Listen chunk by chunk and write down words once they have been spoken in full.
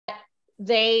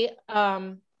they,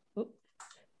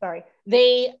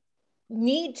 they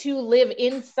need to live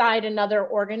inside another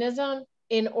organism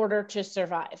in order to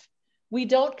survive. We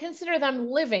don't consider them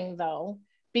living though,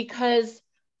 because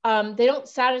they don't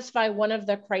satisfy one of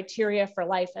the criteria for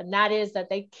life, and that is that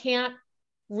they can't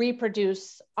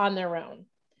reproduce on their own.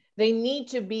 They need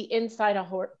to be inside a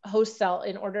host cell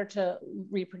in order to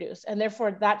reproduce. And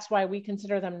therefore, that's why we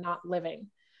consider them not living.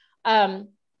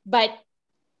 But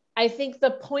I think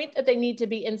the point that they need to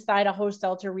be inside a host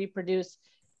cell to reproduce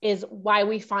is why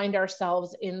we find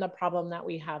ourselves in the problem that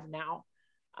we have now.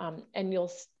 And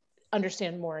you'll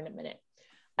understand more in a minute.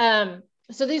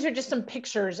 So these are just some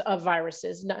pictures of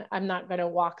viruses. I'm not going to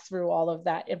walk through all of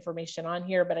that information on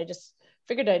here, but I just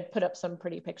figured I'd put up some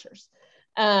pretty pictures.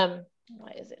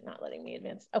 Why is it not letting me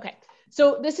advance? Okay,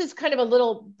 so this is kind of a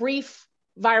little brief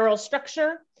viral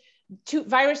structure.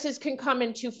 Viruses can come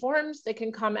in two forms. They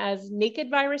can come as naked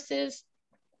viruses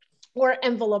or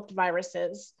enveloped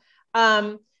viruses.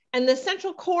 And the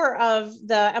central core of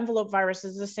the envelope virus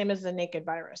is the same as the naked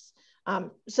virus.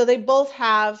 So they both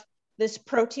have this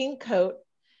protein coat,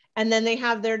 and then they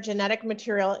have their genetic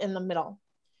material in the middle.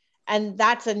 And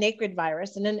that's a naked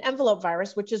virus. And an envelope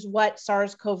virus, which is what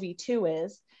SARS-CoV-2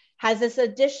 is, has this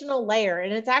additional layer,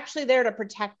 and it's actually there to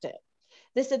protect it.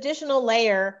 This additional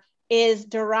layer is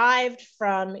derived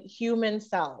from human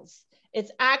cells.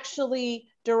 It's actually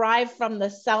derived from the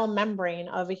cell membrane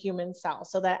of a human cell.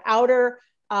 So the outer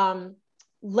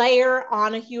layer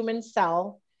on a human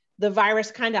cell, the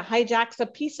virus kind of hijacks a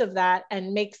piece of that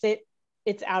and makes it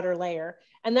its outer layer.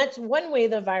 And that's one way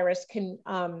the virus can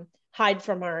hide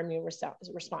from our immune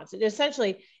response. It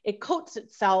essentially, it coats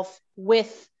itself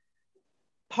with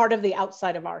part of the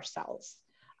outside of our cells.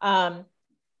 And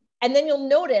then you'll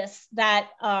notice that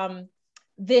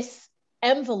this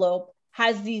envelope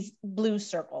has these blue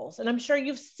circles. And I'm sure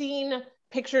you've seen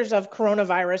pictures of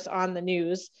coronavirus on the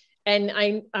news. And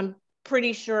I'm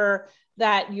pretty sure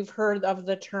that you've heard of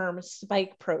the term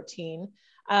spike protein.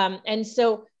 And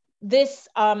so this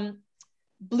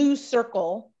blue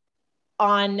circle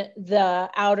on the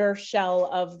outer shell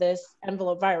of this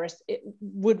envelope virus, it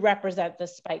would represent the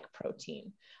spike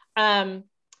protein.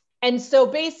 And so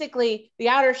basically the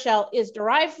outer shell is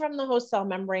derived from the host cell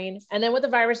membrane. And then what the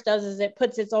virus does is it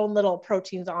puts its own little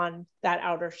proteins on that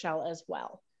outer shell as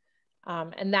well.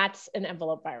 And that's an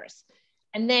envelope virus.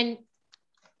 And then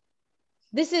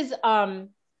this is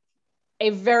a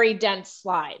very dense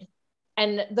slide.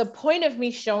 And the point of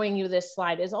me showing you this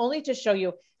slide is only to show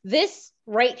you this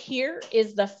right here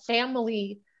is the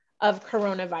family of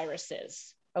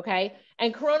coronaviruses. Okay,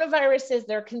 and coronaviruses,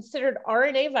 they're considered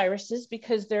RNA viruses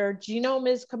because their genome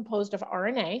is composed of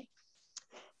RNA.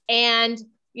 And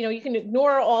you know, you can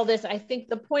ignore all this. I think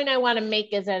the point I want to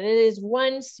make is that it is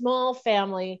one small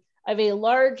family of a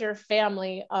larger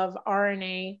family of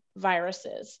RNA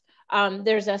viruses.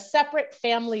 There's a separate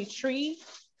family tree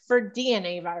for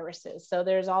DNA viruses. So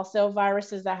there's also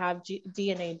viruses that have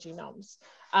DNA genomes.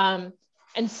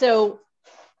 And so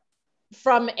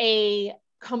from a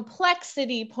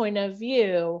complexity point of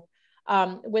view,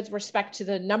 with respect to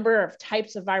the number of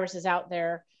types of viruses out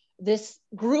there, this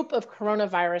group of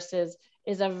coronaviruses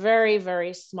is a very,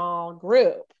 very small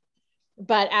group.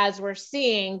 But as we're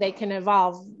seeing, they can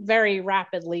evolve very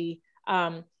rapidly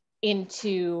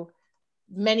into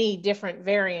many different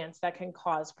variants that can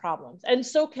cause problems. And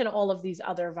so can all of these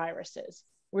other viruses.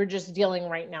 We're just dealing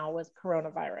right now with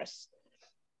coronavirus.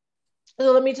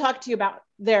 So let me talk to you about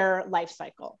their life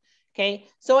cycle. Okay,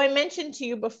 so I mentioned to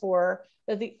you before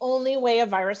that the only way a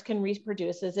virus can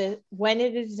reproduce is when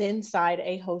it is inside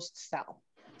a host cell.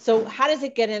 So how does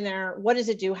it get in there? What does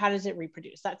it do? How does it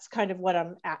reproduce? That's kind of what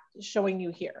I'm showing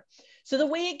you here. So the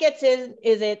way it gets in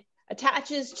is it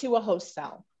attaches to a host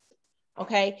cell.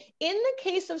 Okay, in the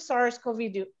case of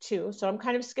SARS-CoV-2, so I'm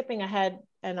kind of skipping ahead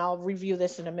and I'll review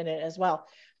this in a minute as well.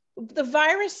 The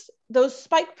virus, those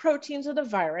spike proteins of the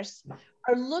virus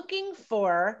are looking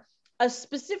for a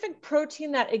specific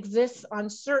protein that exists on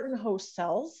certain host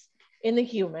cells in the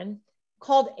human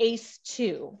called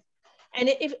ACE2. And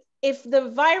if the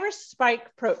virus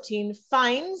spike protein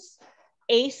finds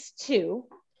ACE2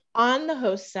 on the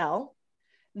host cell,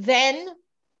 then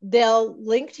they'll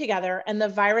link together and the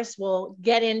virus will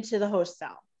get into the host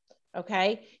cell,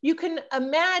 okay? You can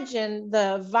imagine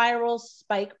the viral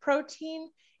spike protein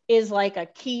is like a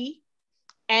key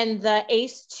and the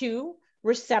ACE2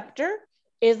 receptor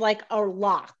is like a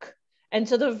lock. And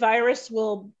so the virus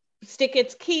will stick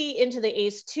its key into the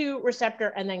ACE2 receptor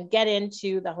and then get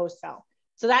into the host cell.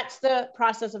 So that's the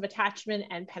process of attachment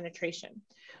and penetration.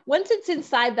 Once it's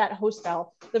inside that host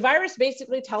cell, the virus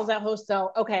basically tells that host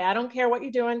cell, okay, I don't care what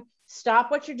you're doing, stop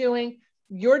what you're doing,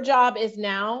 your job is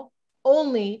now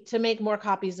only to make more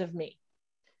copies of me.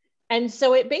 And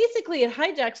so it basically, it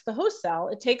hijacks the host cell,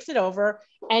 it takes it over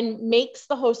and makes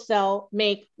the host cell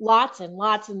make lots and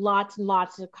lots and lots and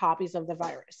lots of copies of the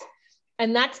virus.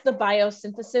 And that's the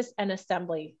biosynthesis and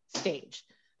assembly stage.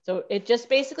 So it just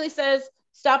basically says,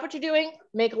 stop what you're doing,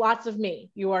 make lots of me.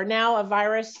 You are now a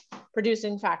virus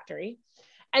producing factory.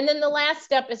 And then the last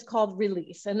step is called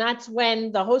release. And that's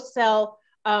when the host cell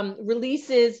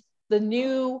releases the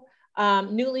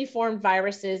newly formed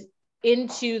viruses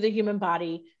into the human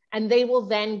body, and they will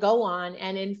then go on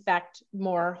and infect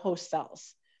more host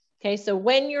cells. Okay, so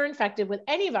when you're infected with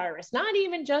any virus, not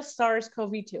even just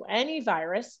SARS-CoV-2, any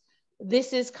virus,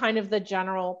 this is kind of the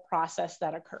general process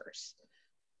that occurs.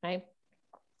 Okay.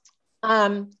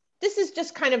 This is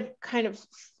just kind of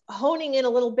honing in a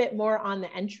little bit more on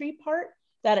the entry part,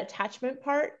 that attachment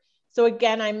part. So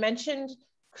again, I mentioned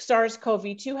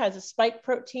SARS-CoV-2 has a spike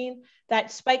protein.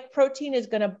 That spike protein is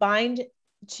going to bind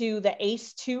to the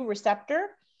ACE2 receptor.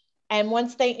 And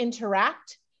once they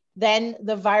interact, then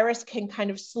the virus can kind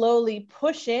of slowly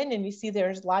push in, and you see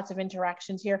there's lots of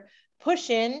interactions here, push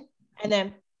in, and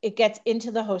then it gets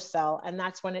into the host cell. And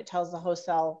that's when it tells the host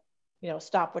cell, you know,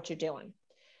 stop what you're doing.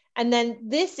 And then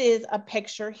this is a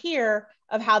picture here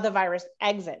of how the virus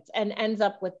exits and ends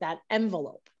up with that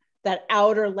envelope, that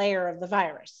outer layer of the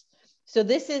virus. So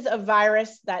this is a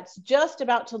virus that's just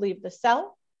about to leave the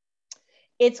cell.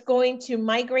 It's going to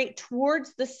migrate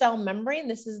towards the cell membrane.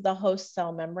 This is the host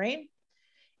cell membrane.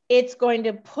 It's going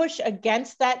to push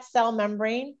against that cell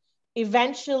membrane,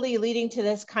 eventually leading to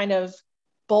this kind of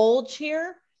bulge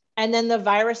here. And then the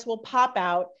virus will pop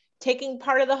out, taking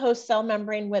part of the host cell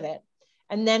membrane with it.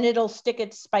 And then it'll stick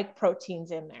its spike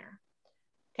proteins in there.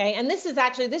 Okay, and this is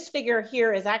actually, this figure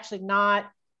here is actually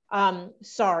not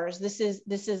SARS. This is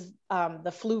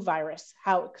the flu virus.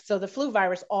 So the flu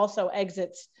virus also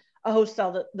exits a host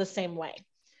cell the same way.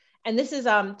 And this is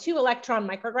 2 electron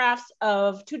micrographs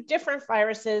of 2 different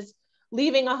viruses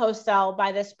leaving a host cell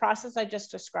by this process I just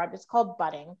described. It's called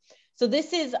budding. So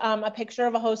this is a picture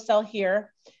of a host cell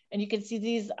here. And you can see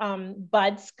these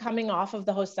buds coming off of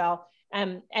the host cell.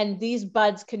 And these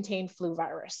buds contain flu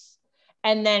virus.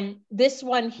 And then this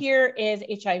one here is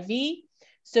HIV.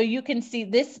 So you can see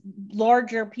this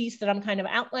larger piece that I'm kind of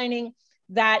outlining,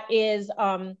 that is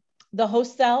the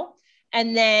host cell.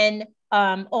 And then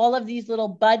all of these little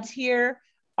buds here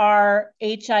are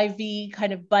HIV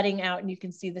kind of budding out. And you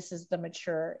can see this is the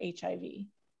mature HIV.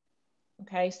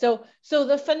 Okay, so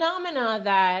the phenomena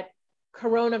that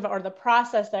or the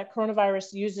process that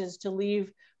coronavirus uses to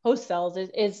leave host cells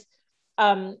is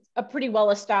a pretty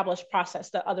well-established process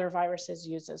that other viruses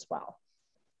use as well.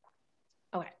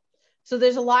 Okay, so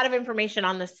there's a lot of information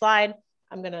on this slide.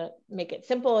 I'm gonna make it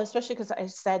simple, especially because I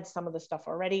said some of the stuff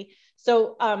already.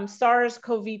 So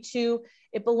SARS-CoV-2,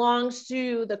 it belongs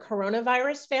to the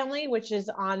coronavirus family, which is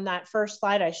on that first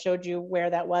slide. I showed you where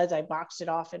that was. I boxed it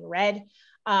off in red.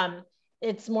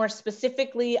 It's more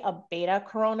specifically a beta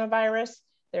coronavirus.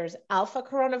 There's alpha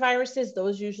coronaviruses.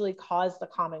 Those usually cause the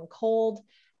common cold.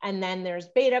 And then there's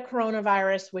beta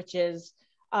coronavirus, which is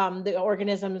the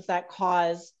organisms that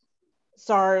cause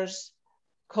SARS,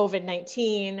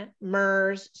 COVID-19,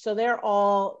 MERS. So they're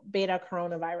all beta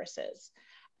coronaviruses.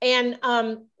 And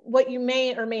what you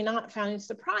may or may not find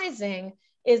surprising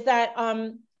is that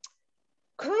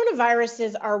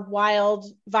coronaviruses are wild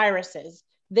viruses.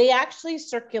 They actually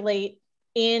circulate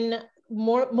in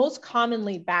most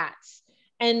commonly bats.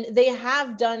 And they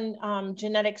have done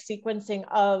genetic sequencing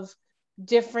of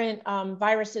different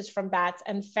viruses from bats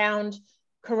and found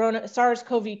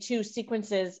SARS-CoV-2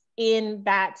 sequences in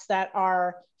bats that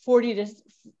are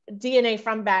DNA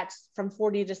from bats from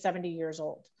 40 to 70 years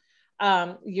old,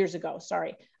 years ago,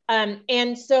 sorry.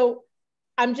 And so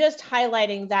I'm just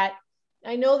highlighting that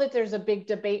I know that there's a big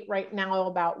debate right now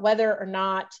about whether or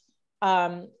not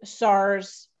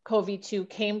SARS-CoV-2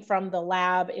 came from the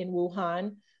lab in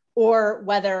Wuhan, or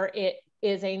whether it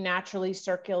is a naturally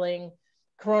circulating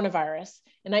coronavirus.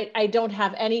 And I don't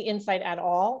have any insight at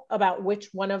all about which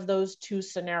one of those 2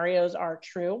 scenarios are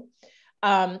true.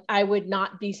 I would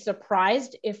not be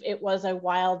surprised if it was a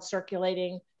wild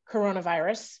circulating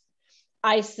coronavirus.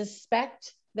 I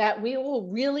suspect that we will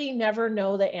really never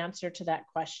know the answer to that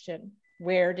question.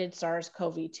 Where did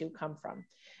SARS-CoV-2 come from?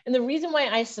 And the reason why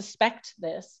I suspect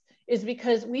this is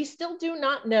because we still do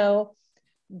not know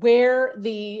where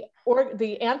the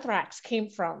anthrax came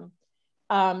from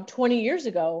 20 years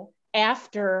ago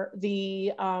after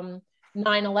the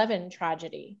 9/11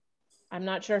 tragedy. I'm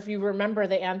not sure if you remember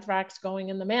the anthrax going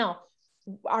in the mail.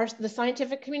 The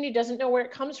scientific community doesn't know where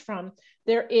it comes from.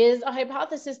 There is a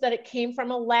hypothesis that it came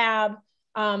from a lab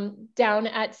down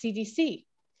at CDC.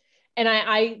 And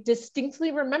I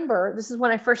distinctly remember, this is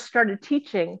when I first started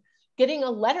teaching, getting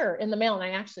a letter in the mail, and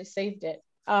I actually saved it,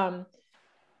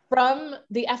 from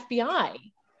the FBI,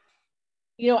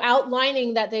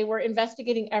 outlining that they were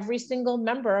investigating every single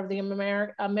member of the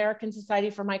American Society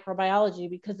for Microbiology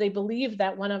because they believed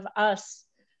that one of us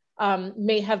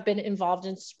may have been involved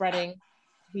in spreading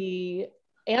the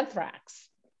anthrax,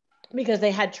 because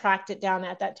they had tracked it down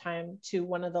at that time to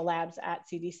one of the labs at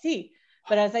CDC.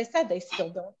 But as I said, they still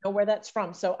don't know where that's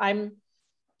from. So I'm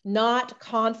not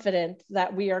confident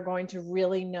that we are going to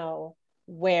really know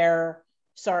where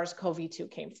SARS-CoV-2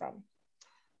 came from.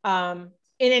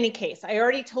 In any case, I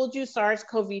already told you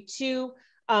SARS-CoV-2,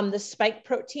 the spike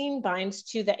protein binds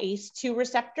to the ACE2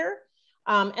 receptor.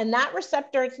 And that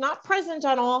receptor, it's not present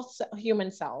on all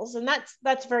human cells, and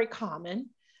that's very common.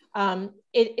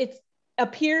 It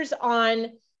appears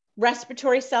on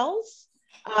respiratory cells.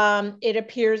 It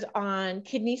appears on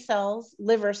kidney cells,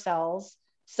 liver cells,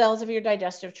 cells of your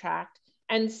digestive tract,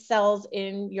 and cells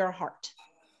in your heart,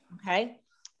 okay?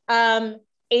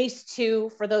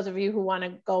 ACE2, for those of you who want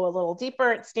to go a little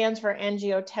deeper, it stands for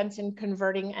angiotensin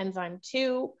converting enzyme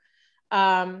 2.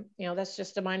 That's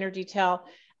just a minor detail.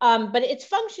 But its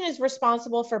function is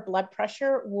responsible for blood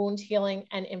pressure, wound healing,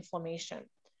 and inflammation.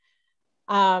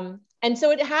 And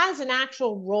so it has an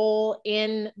actual role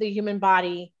in the human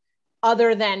body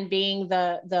other than being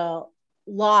the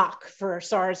lock for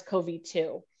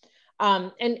SARS-CoV-2.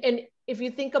 And if you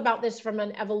think about this from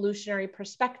an evolutionary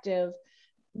perspective,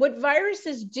 what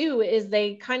viruses do is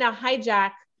they kind of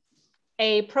hijack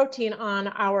a protein on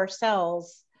our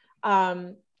cells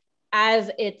as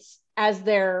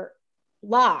their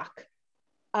lock.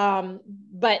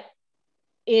 But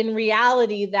in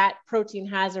reality, that protein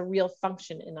has a real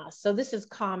function in us. So this is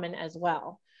common as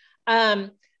well.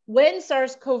 When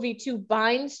SARS-CoV-2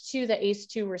 binds to the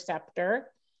ACE2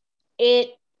 receptor,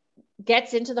 it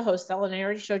gets into the host cell, and I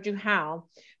already showed you how,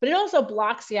 but it also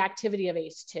blocks the activity of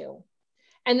ACE2.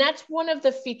 And that's one of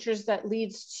the features that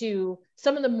leads to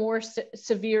some of the more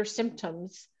severe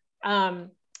symptoms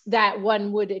that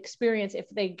one would experience if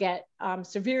they get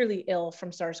severely ill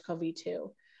from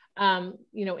SARS-CoV-2.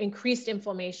 Increased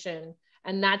inflammation,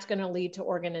 and that's going to lead to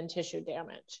organ and tissue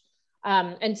damage.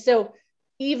 And so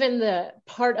even the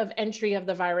part of entry of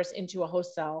the virus into a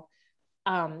host cell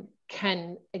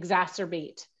can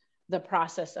exacerbate the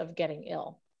process of getting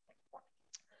ill.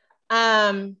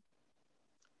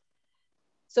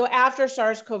 So after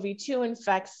SARS-CoV-2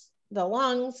 infects the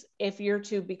lungs, if you're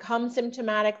to become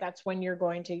symptomatic, that's when you're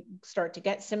going to start to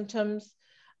get symptoms.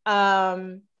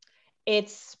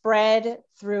 It's spread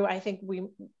through, I think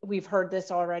we've heard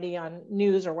this already on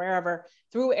news or wherever,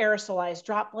 through aerosolized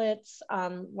droplets,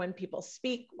 when people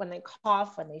speak, when they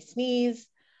cough, when they sneeze.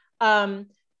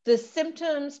 The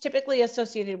symptoms typically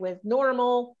associated with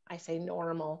normal, I say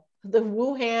normal, the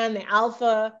Wuhan, the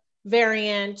Alpha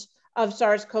variant of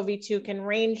SARS-CoV-2 can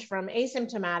range from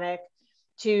asymptomatic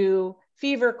to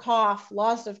fever, cough,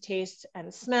 loss of taste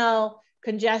and smell,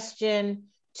 congestion,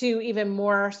 to even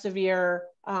more severe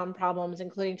problems,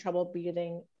 including trouble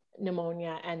breathing,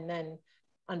 pneumonia, and then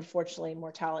unfortunately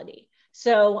mortality.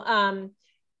 So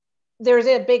there's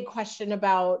a big question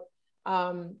about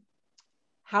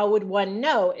how would one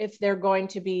know if they're going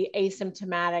to be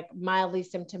asymptomatic, mildly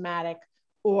symptomatic,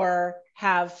 or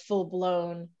have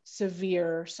full-blown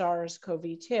severe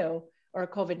SARS-CoV-2 or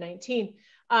COVID-19.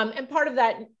 And part of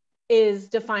that is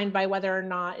defined by whether or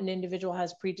not an individual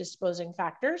has predisposing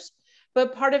factors,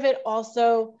 but part of it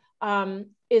also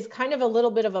is kind of a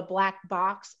little bit of a black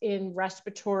box in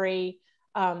respiratory,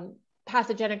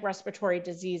 pathogenic respiratory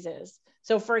diseases.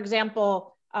 So for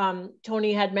example,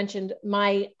 Tony had mentioned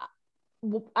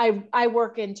I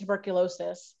work in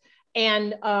tuberculosis,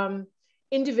 and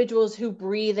individuals who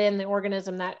breathe in the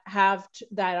organism that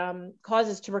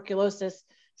causes tuberculosis,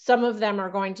 some of them are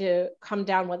going to come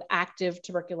down with active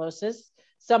tuberculosis.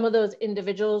 Some of those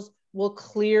individuals will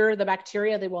clear the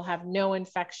bacteria, they will have no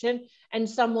infection, and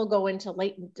some will go into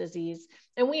latent disease.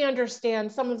 And we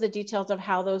understand some of the details of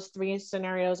how those three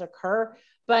scenarios occur,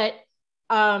 but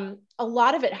a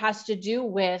lot of it has to do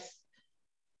with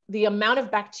the amount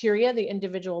of bacteria the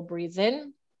individual breathes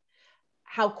in,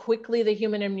 how quickly the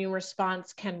human immune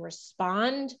response can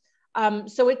respond.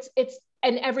 So it's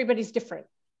and everybody's different.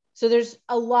 So there's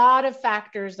a lot of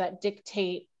factors that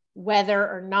dictate whether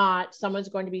or not someone's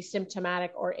going to be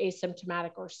symptomatic or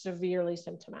asymptomatic or severely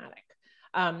symptomatic.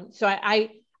 So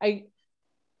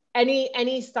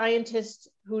any scientist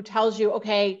who tells you,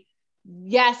 okay,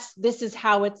 yes, this is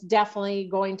how it's definitely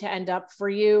going to end up for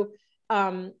you,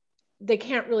 they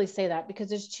can't really say that because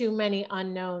there's too many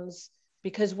unknowns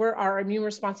because our immune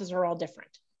responses are all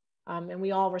different, and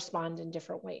we all respond in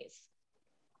different ways.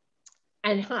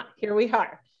 And here we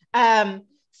are.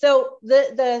 So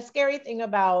the scary thing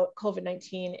about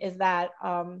COVID-19 is that,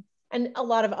 and a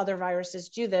lot of other viruses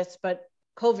do this, but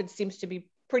COVID seems to be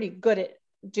pretty good at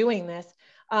doing this,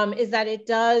 is that it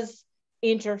does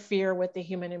interfere with the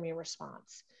human immune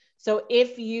response. So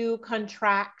if you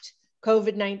contract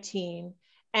COVID-19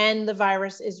 and the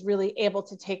virus is really able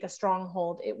to take a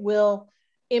stronghold, it will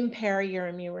impair your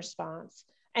immune response.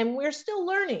 And we're still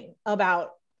learning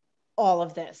about all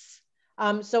of this.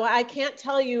 So I can't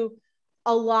tell you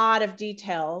a lot of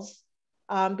details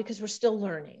because we're still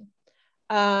learning.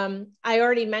 I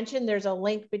already mentioned there's a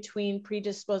link between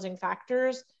predisposing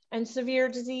factors and severe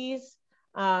disease,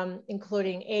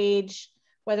 including age,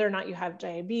 whether or not you have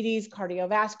diabetes,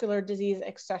 cardiovascular disease,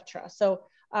 etc. So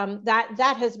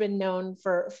that has been known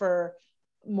for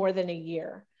more than a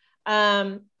year.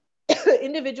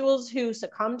 Individuals who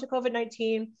succumb to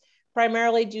COVID-19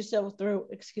 primarily do so through,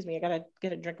 excuse me, I gotta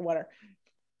get a drink of water.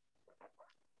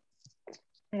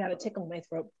 I got a tickle in my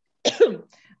throat.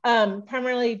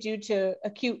 Primarily due to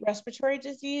acute respiratory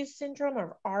disease syndrome,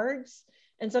 or ARDS,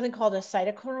 and something called a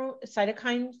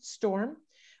cytokine storm,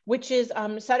 which is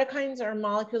cytokines are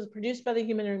molecules produced by the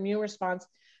human immune response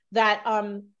that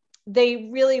they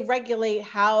really regulate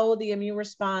how the immune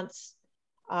response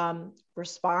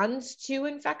responds to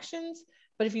infections.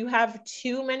 But if you have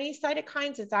too many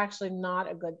cytokines, it's actually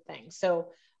not a good thing. So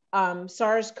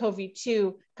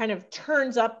SARS-CoV-2 kind of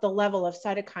turns up the level of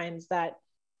cytokines that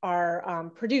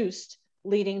are produced,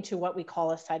 leading to what we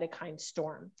call a cytokine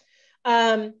storm.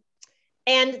 And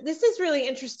this is really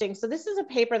interesting. So this is a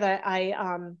paper that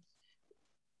I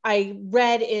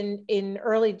read in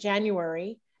early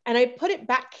January, and I put it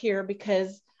back here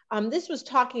because this was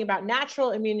talking about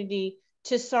natural immunity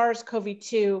to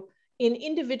SARS-CoV-2 in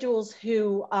individuals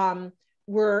who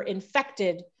were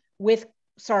infected with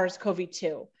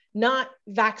SARS-CoV-2, not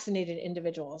vaccinated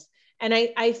individuals. And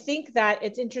I think that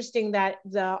it's interesting that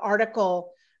the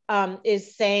article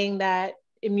is saying that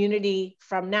immunity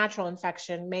from natural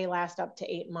infection may last up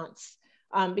to 8 months,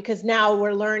 because now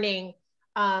we're learning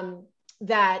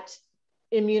that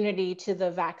immunity to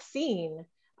the vaccine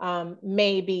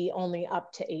may be only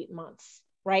up to 8 months,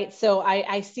 right? So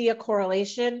I see a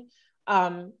correlation,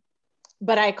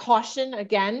 but I caution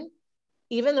again,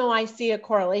 even though I see a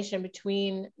correlation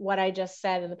between what I just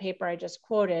said and the paper I just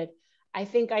quoted, I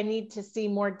think I need to see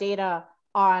more data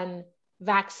on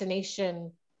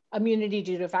vaccination, immunity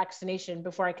due to vaccination,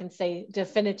 before I can say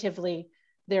definitively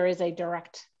there is a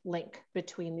direct link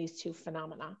between these two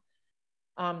phenomena.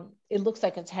 It looks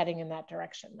like it's heading in that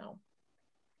direction though.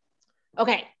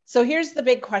 Okay, so here's the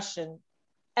big question: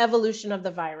 evolution of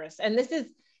the virus. And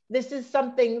this is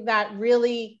something that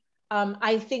really,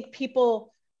 I think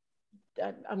people,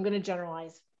 I'm going to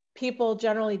generalize, people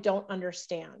generally don't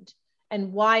understand,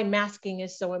 and why masking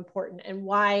is so important and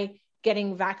why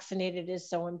getting vaccinated is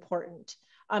so important.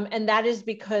 And that is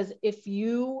because if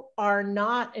you are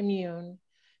not immune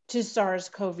to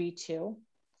SARS-CoV-2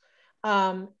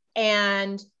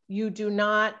 and you do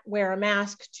not wear a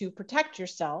mask to protect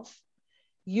yourself,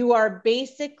 you are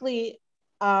basically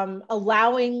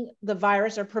allowing the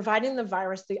virus, or providing the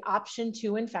virus the option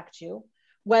to infect you.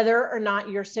 Whether or not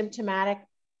you're symptomatic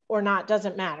or not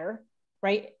doesn't matter,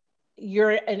 right?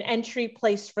 You're an entry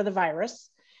place for the virus.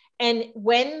 And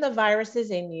when the virus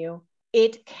is in you,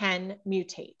 it can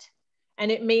mutate.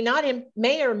 And it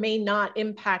may or may not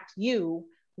impact you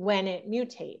when it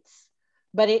mutates,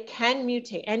 but it can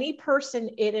mutate. Any person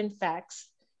it infects,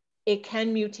 it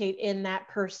can mutate in that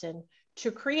person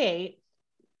to create,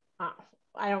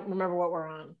 I don't remember what we're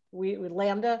on. We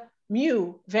Lambda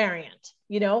mu variant,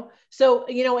 So,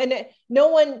 and no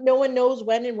one knows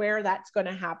when and where that's going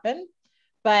to happen,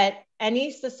 but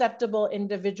any susceptible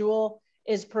individual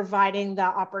is providing the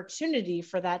opportunity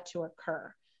for that to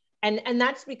occur. And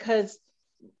that's because,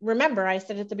 remember, I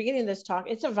said at the beginning of this talk,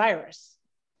 it's a virus.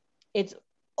 Its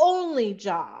only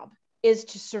job is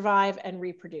to survive and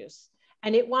reproduce.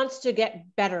 And it wants to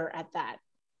get better at that,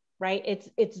 right?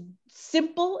 It's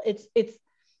simple. It's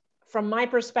from my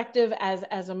perspective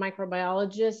as a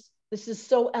microbiologist, this is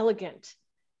so elegant.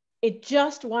 It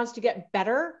just wants to get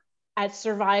better at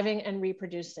surviving and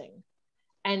reproducing.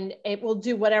 And it will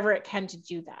do whatever it can to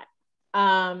do that.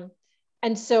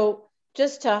 And so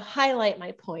just to highlight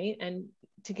my point and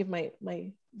to give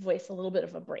my voice a little bit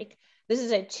of a break, this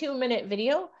is a 2-minute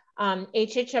video.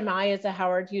 HHMI is a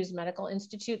Howard Hughes Medical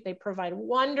Institute. They provide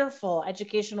wonderful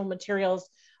educational materials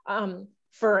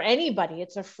for anybody.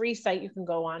 It's a free site you can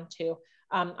go on to.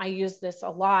 I use this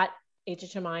a lot,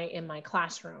 HHMI, in my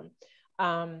classroom.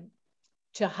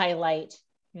 to highlight,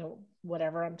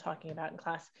 whatever I'm talking about in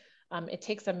class. It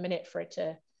takes a minute for it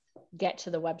to get to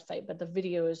the website, but the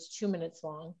video is 2 minutes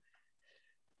long.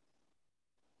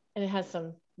 And it has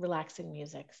some relaxing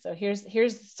music. So here's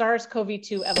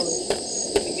SARS-CoV-2 evolution.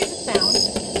 You hear the sound.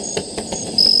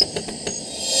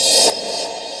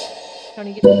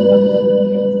 Tony, get the buttons up and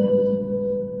hear the sound.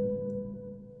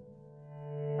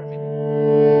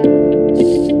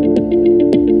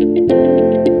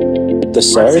 The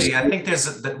SARS. I think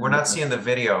we're not seeing the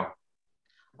video.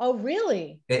 Oh,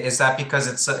 really? Is that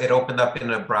because it opened up in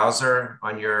a browser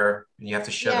on and you have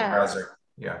to share the browser?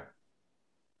 Yeah.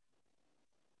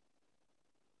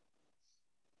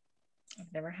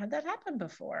 I've never had that happen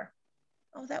before.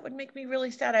 Oh, that would make me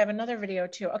really sad. I have another video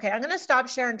too. Okay, I'm going to stop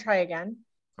share and try again.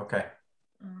 Okay.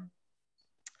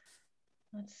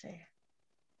 Let's see.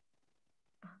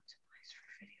 Optimize for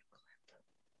video clip.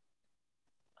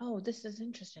 Oh, this is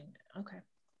interesting. Okay,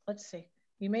 let's see.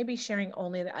 You may be sharing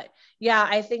only that. Yeah,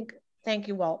 I think, thank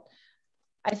you, Walt.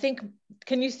 I think,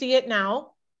 can you see it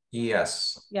now?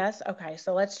 Yes. Yes, okay,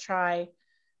 so let's try.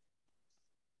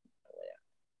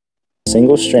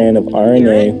 Single strand of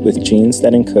RNA with genes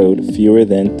that encode fewer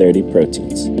than 30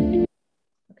 proteins.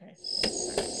 Okay.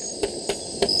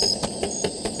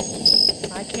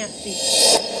 I can't see.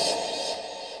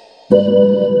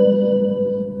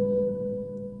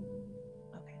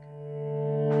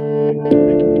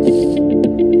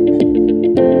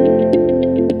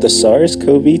 The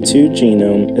SARS-CoV-2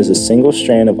 genome is a single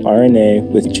strand of RNA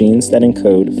with genes that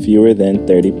encode fewer than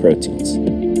 30 proteins.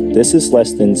 This is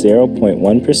less than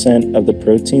 0.1% of the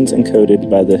proteins encoded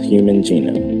by the human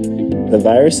genome. The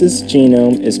virus's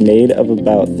genome is made of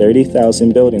about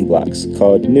 30,000 building blocks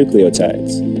called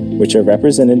nucleotides, which are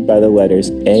represented by the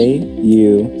letters A,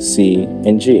 U, C,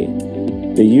 and G.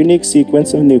 The unique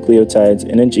sequence of nucleotides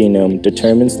in a genome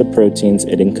determines the proteins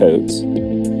it encodes.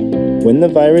 When the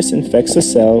virus infects a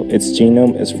cell, its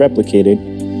genome is replicated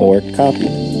or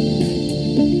copied.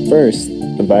 First,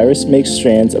 the virus makes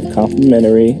strands of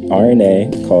complementary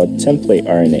RNA called template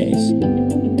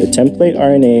RNAs. The template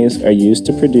RNAs are used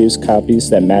to produce copies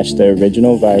that match the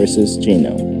original virus's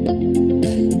genome.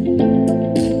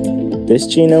 This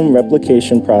genome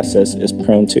replication process is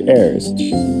prone to errors.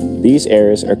 These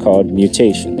errors are called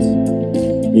mutations.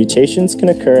 Mutations can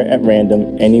occur at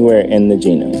random anywhere in the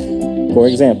genome. For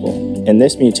example, in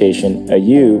this mutation, a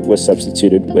U was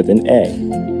substituted with an A.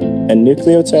 A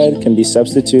nucleotide can be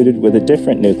substituted with a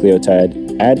different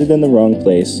nucleotide, added in the wrong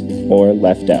place, or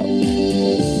left out.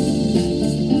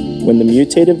 When the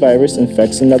mutated virus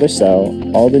infects another cell,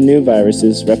 all the new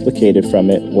viruses replicated from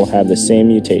it will have the same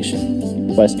mutation,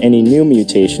 plus any new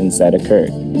mutations that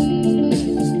occurred.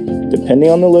 Depending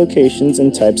on the locations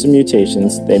and types of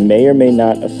mutations, they may or may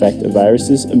not affect a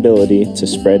virus's ability to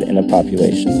spread in a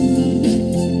population.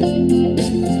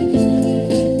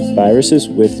 Viruses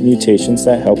with mutations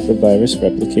that help the virus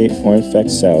replicate or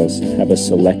infect cells have a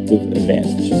selective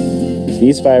advantage.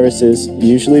 These viruses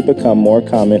usually become more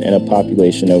common in a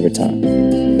population over time.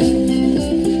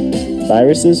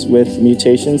 Viruses with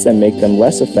mutations that make them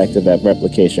less effective at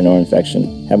replication or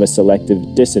infection have a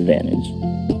selective disadvantage.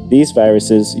 These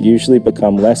viruses usually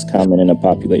become less common in a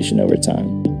population over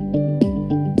time.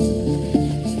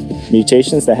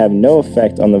 Mutations that have no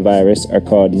effect on the virus are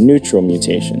called neutral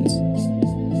mutations.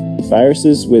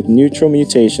 Viruses with neutral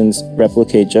mutations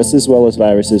replicate just as well as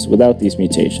viruses without these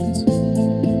mutations.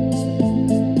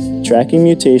 Tracking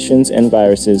mutations in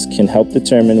viruses can help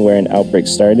determine where an outbreak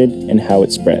started and how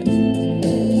it spread.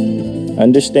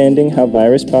 Understanding how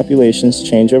virus populations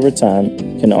change over time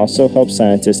can also help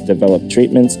scientists develop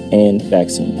treatments and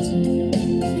vaccines.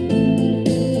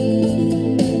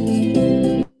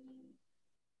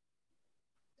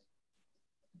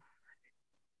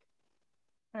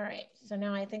 All right, so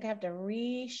now I think I have to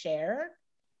reshare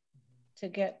to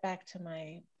get back to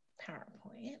my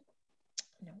PowerPoint.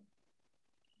 No.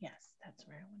 Yes, that's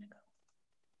where I want to go.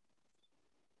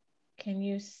 Can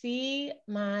you see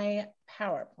my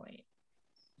PowerPoint?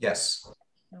 Yes.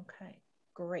 Okay,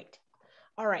 great.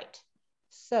 All right,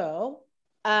 so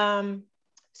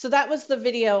that was the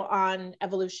video on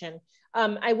evolution.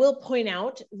 I will point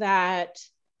out that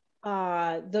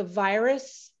the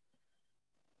virus,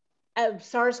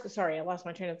 sorry, I lost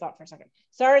my train of thought for a second.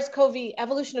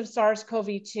 Evolution of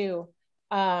SARS-CoV-2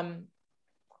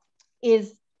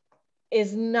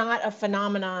 is not a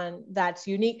phenomenon that's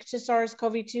unique to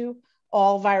SARS-CoV-2.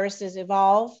 All viruses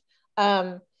evolve.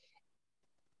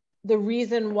 The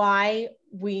reason why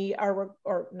we are,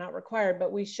 or not required,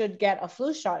 but we should get a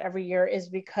flu shot every year is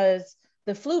because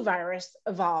the flu virus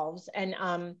evolves, and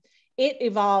it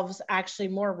evolves actually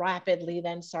more rapidly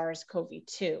than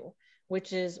SARS-CoV-2.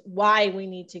 which is why we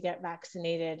need to get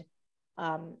vaccinated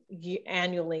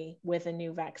annually with a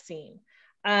new vaccine.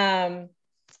 And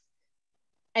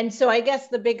so I guess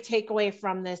the big takeaway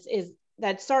from this is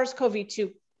that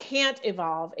SARS-CoV-2 can't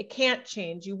evolve. It can't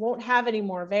change. You won't have any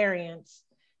more variants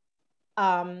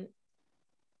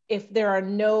if there are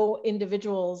no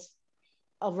individuals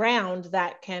around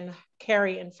that can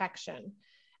carry infection.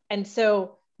 And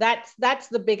so that's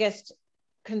the biggest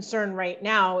concern right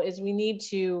now, is we need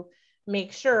to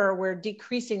make sure we're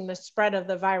decreasing the spread of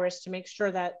the virus to make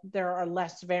sure that there are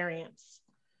less variants,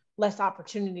 less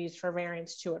opportunities for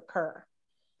variants to occur.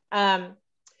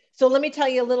 So let me tell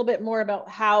you a little bit more about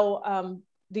how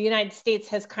the United States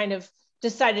has kind of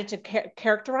decided to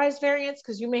characterize variants,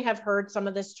 because you may have heard some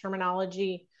of this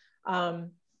terminology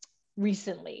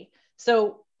recently.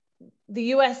 So the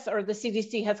US, or the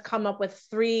CDC, has come up with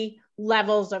 3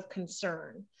 levels of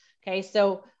concern. Okay,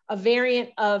 so a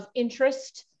variant of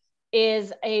interest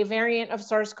is a variant of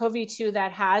SARS-CoV-2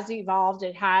 that has evolved,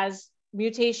 it has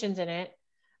mutations in it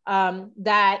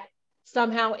that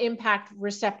somehow impact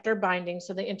receptor binding.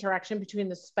 So the interaction between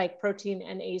the spike protein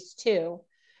and ACE2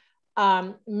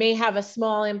 may have a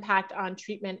small impact on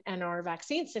treatment and or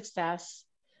vaccine success,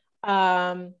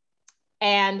 and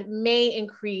may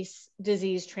increase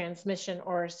disease transmission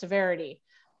or severity,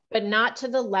 but not to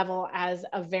the level as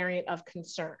a variant of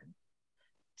concern.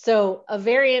 So a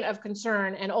variant of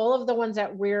concern, and all of the ones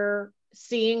that we're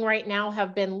seeing right now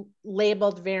have been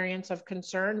labeled variants of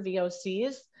concern,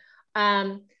 VOCs.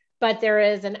 But there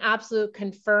is an absolute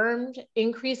confirmed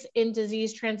increase in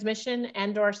disease transmission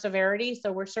and or severity.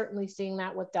 So we're certainly seeing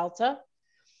that with Delta.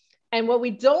 And what we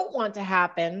don't want to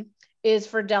happen is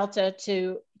for Delta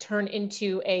to turn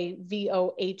into a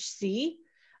VOHC,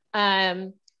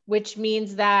 which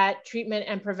means that treatment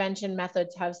and prevention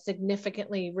methods have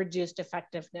significantly reduced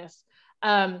effectiveness.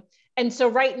 And so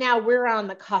right now we're on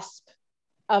the cusp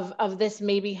of this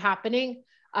maybe happening,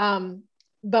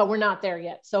 but we're not there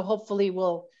yet. So hopefully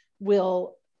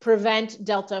we'll prevent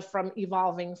Delta from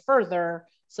evolving further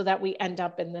so that we end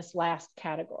up in this last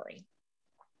category.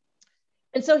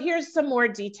 And so here's some more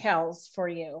details for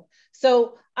you.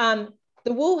 So the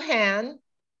Wuhan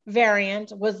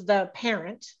variant was the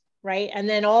parent, right? And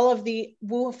then all of the,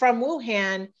 from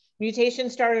Wuhan,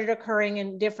 mutations started occurring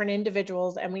in different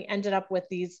individuals, and we ended up with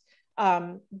these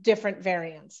different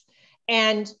variants.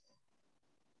 And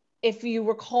if you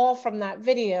recall from that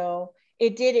video,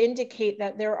 it did indicate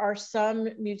that there are some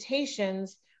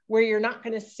mutations where you're not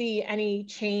going to see any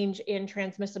change in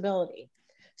transmissibility.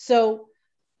 So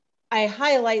I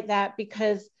highlight that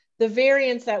because the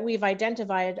variants that we've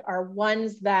identified are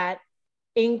ones that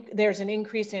there's an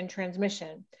increase in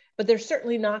transmission, but they're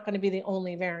certainly not going to be the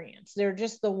only variants. They're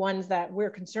just the ones that we're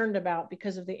concerned about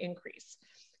because of the increase.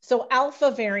 So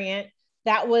Alpha variant,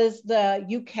 that was the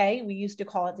UK, we used to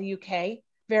call it the UK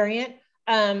variant.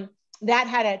 That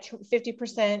had a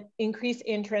 50% increase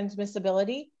in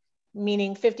transmissibility,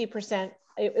 meaning 50%,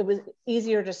 it was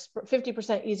easier to,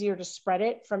 50% easier to spread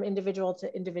it from individual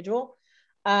to individual,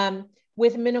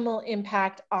 with minimal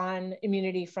impact on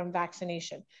immunity from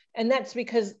vaccination. And that's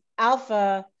because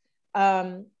Alpha,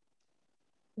 the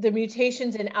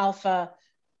mutations in Alpha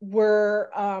were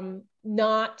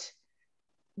not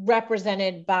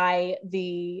represented by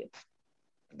the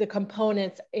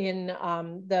components in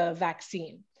the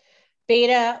vaccine.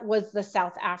 Beta was the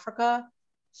South Africa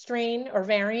strain or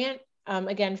variant.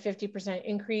 Again, 50%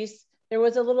 increase. There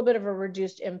was a little bit of a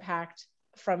reduced impact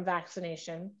from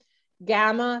vaccination.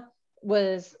 Gamma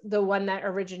was the one that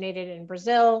originated in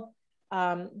Brazil.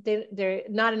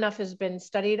 Not enough has been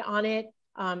studied on it,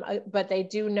 but they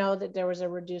do know that there was a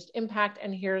reduced impact.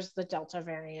 And here's the Delta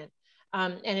variant.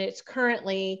 And it's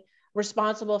currently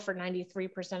responsible for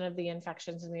 93% of the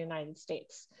infections in the United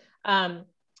States.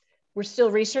 We're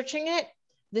still researching it.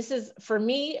 This is, for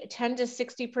me, 10 to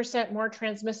 60% more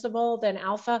transmissible than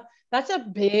Alpha. That's a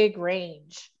big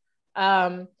range.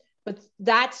 But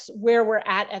that's where we're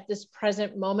at this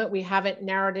present moment. We haven't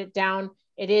narrowed it down.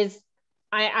 It is,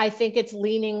 I think it's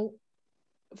leaning,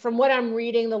 from what I'm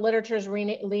reading, the literature is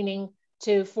leaning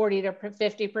to 40 to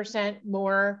 50%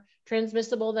 more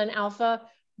transmissible than Alpha.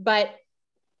 But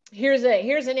here's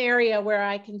an area where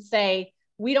I can say,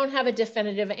 we don't have a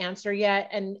definitive answer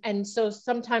yet. And so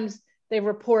sometimes they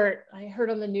report, I heard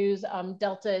on the news,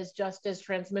 Delta is just as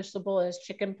transmissible as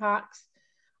chickenpox.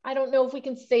 I don't know if we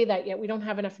can say that yet. We don't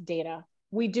have enough data.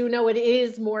 We do know it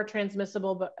is more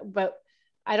transmissible, but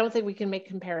I don't think we can make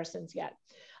comparisons yet.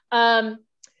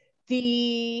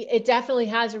 It definitely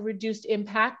has a reduced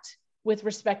impact with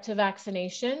respect to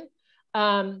vaccination.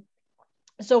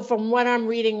 So from what I'm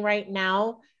reading right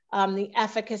now, the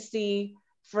efficacy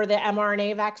for the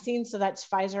mRNA vaccine, so that's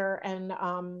Pfizer and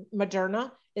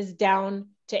Moderna, is down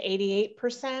to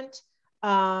 88%.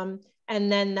 And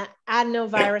then the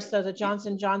adenovirus, so the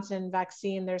Johnson & Johnson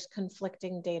vaccine, there's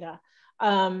conflicting data.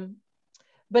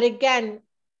 But again,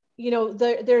 you know,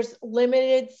 there's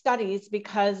limited studies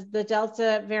because the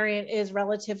Delta variant is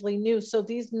relatively new. So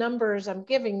these numbers I'm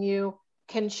giving you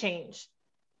can change.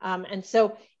 And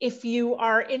so if you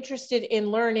are interested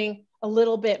in learning a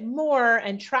little bit more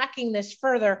and tracking this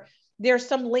further, there's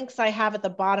some links I have at the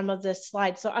bottom of this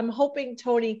slide. So I'm hoping,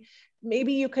 Tony,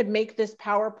 maybe you could make this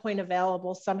PowerPoint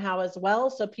available somehow as well,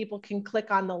 so people can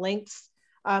click on the links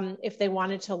if they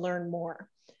wanted to learn more.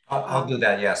 I'll do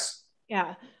that, yes.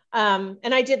 Yeah,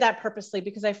 and I did that purposely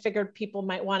because I figured people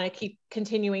might want to keep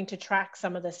continuing to track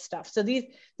some of this stuff. So these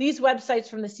websites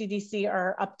from the CDC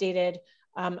are updated,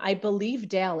 I believe,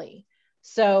 daily.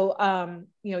 So,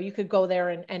 you know, you could go there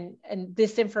and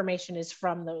this information is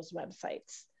from those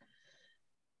websites.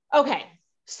 Okay,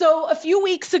 so a few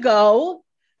weeks ago,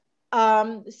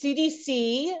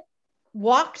 CDC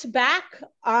walked back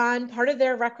on part of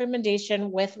their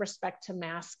recommendation with respect to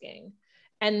masking.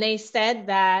 And they said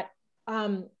that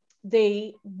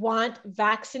they want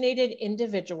vaccinated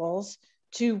individuals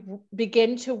to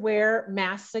begin to wear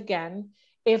masks again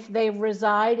if they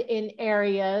reside in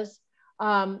areas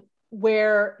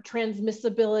where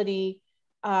transmissibility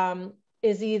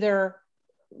is either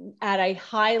at a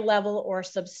high level or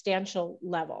substantial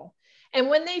level. And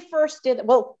when they first did,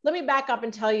 well, let me back up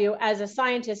and tell you, as a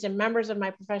scientist and members of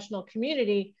my professional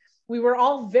community, we were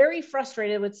all very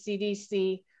frustrated with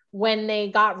CDC when they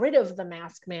got rid of the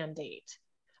mask mandate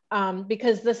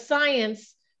because the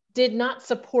science did not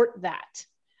support that.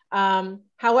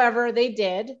 However, they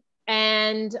did,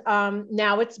 and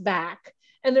now it's back.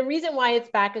 And the reason why it's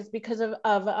back is because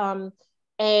of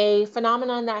a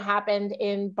phenomenon that happened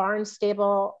in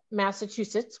Barnstable,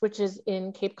 Massachusetts, which is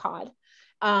in Cape Cod.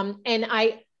 And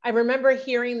I remember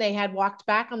hearing they had walked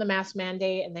back on the mask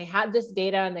mandate and they had this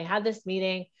data and they had this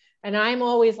meeting. And I'm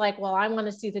always like, well, I want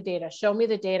to see the data. Show me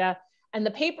the data. And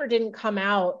the paper didn't come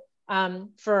out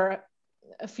for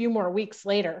a few more weeks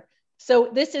later. So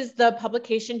this is the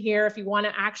publication here. If you want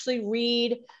to actually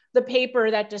read the paper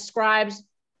that describes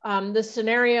the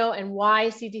scenario and why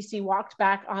CDC walked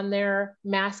back on their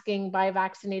masking by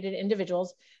vaccinated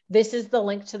individuals, this is the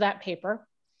link to that paper.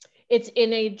 It's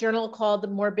in a journal called the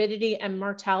Morbidity and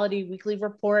Mortality Weekly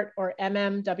Report, or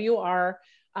MMWR.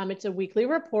 It's a weekly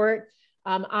report.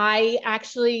 I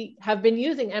actually have been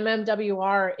using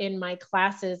MMWR in my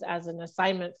classes as an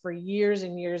assignment for years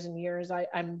and years and years.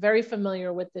 I'm very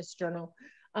familiar with this journal.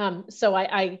 So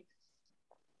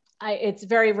it's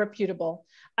very reputable.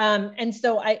 And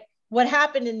so what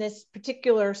happened in this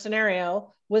particular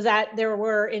scenario was that there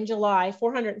were, in July,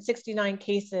 469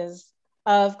 cases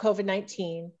of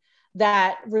COVID-19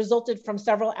 that resulted from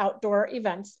several outdoor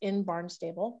events in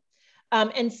Barnstable.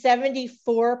 And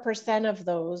 74% of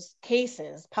those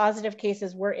cases, positive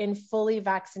cases, were in fully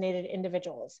vaccinated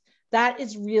individuals. That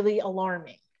is really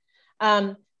alarming.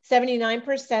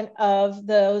 79% of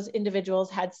those individuals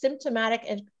had symptomatic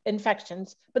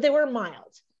infections, but they were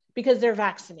mild because they're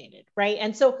vaccinated, right?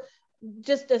 And so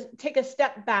just to take a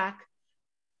step back,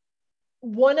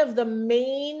 one of the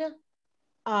main,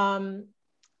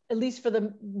 at least for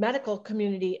the medical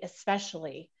community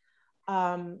especially,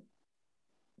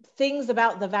 things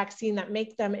about the vaccine that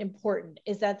make them important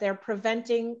is that they're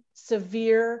preventing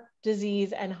severe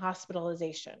disease and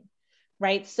hospitalization,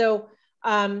 right? So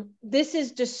this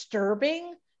is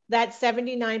disturbing that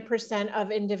 79%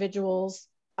 of individuals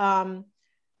had,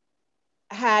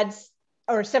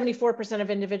 or 74% of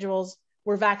individuals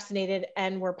were vaccinated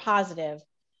and were positive.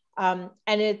 And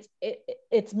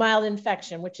it's mild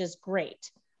infection, which is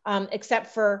great, except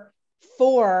for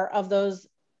 4 of those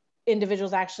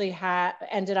individuals actually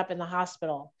ended up in the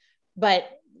hospital, but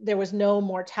there was no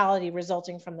mortality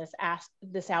resulting from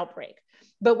this outbreak.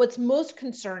 But what's most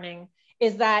concerning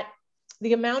is that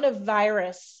the amount of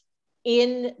virus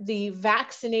in the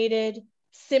vaccinated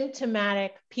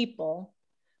symptomatic people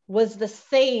was the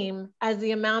same as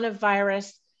the amount of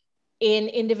virus in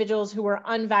individuals who were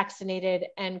unvaccinated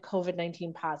and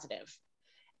COVID-19 positive.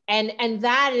 And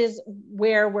that is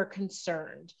where we're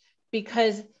concerned,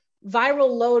 because viral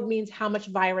load means how much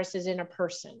virus is in a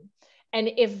person.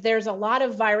 And if there's a lot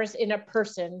of virus in a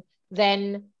person,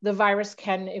 then the virus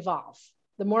can evolve.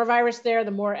 The more virus there,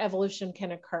 the more evolution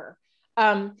can occur.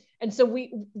 And so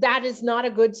that is not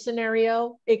a good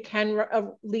scenario. It can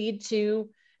lead to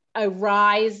a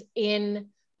rise in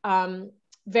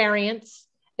variants,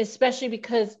 especially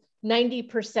because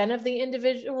 90% of the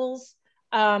individuals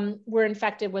were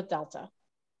infected with Delta.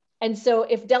 And so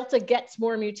if Delta gets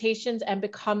more mutations and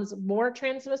becomes more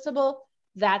transmissible,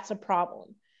 that's a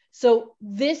problem. So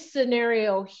this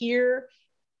scenario here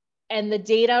and the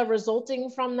data resulting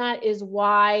from that is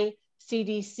why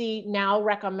CDC now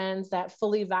recommends that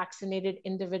fully vaccinated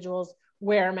individuals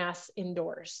wear masks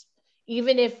indoors.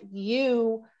 Even if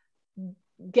you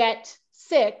get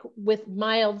sick with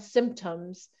mild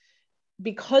symptoms,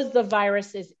 because the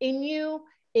virus is in you,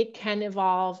 it can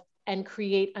evolve and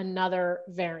create another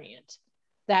variant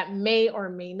that may or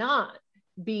may not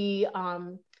be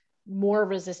more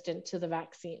resistant to the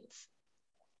vaccines.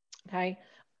 Okay.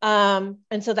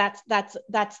 And so that's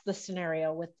the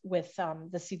scenario with the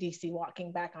CDC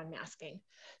walking back on masking.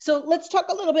 So let's talk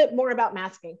a little bit more about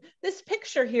masking. This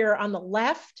picture here on the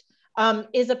left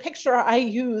is a picture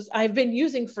I've been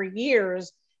using for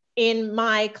years in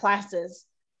my classes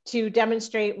to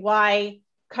demonstrate why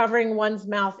covering one's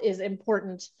mouth is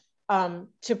important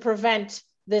to prevent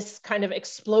this kind of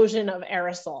explosion of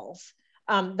aerosols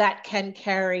that can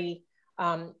carry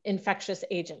infectious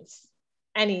agents,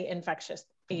 any infectious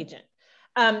agent.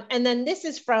 And then this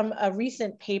is from a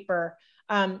recent paper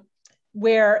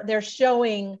where they're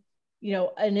showing,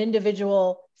 an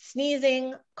individual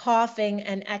sneezing, coughing,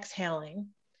 and exhaling,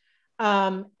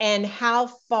 and how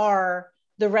far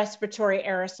the respiratory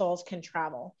aerosols can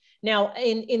travel. Now,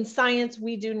 in science,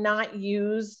 we do not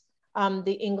use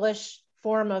the English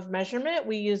form of measurement.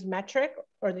 We use metric,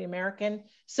 or the American.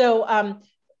 So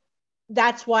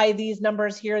that's why these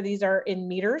numbers here, these are in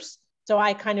meters. So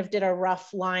I kind of did a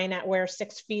rough line at where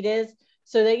 6 feet is,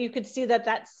 so that you could see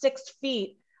that 6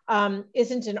 feet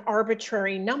isn't an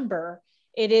arbitrary number.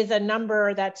 It is a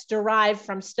number that's derived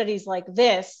from studies like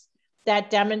this that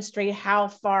demonstrate how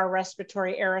far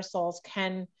respiratory aerosols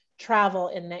can travel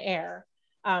in the air.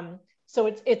 So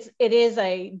it is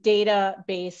a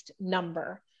data-based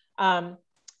number. And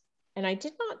I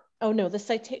did not, oh no,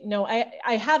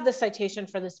 I have the citation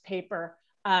for this paper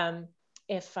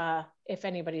if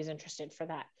anybody's interested for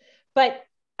that. But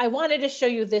I wanted to show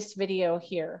you this video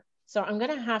here. So I'm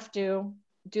gonna have to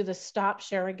do the stop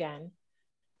share again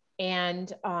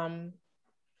and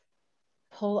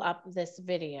pull up this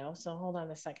video. So hold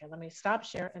on a second. Let me stop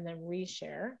share and then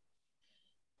reshare.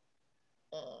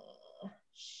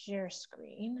 Share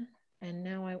screen. And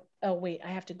now oh wait, I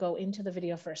have to go into the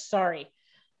video first. Sorry.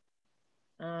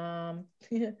 Let's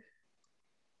see.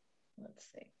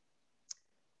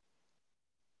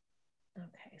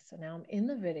 Okay, so now I'm in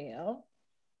the video.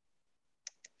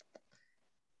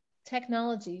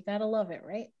 Technology, you gotta love it,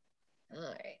 right? All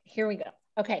right, here we go.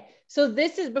 Okay, so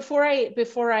this is before I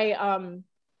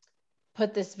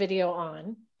put this video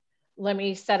on, let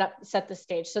me set the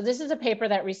stage. So this is a paper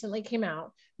that recently came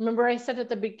out. Remember I said at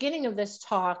the beginning of this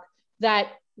talk that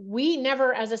we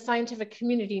never, as a scientific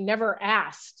community, never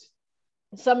asked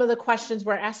some of the questions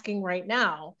we're asking right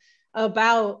now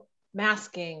about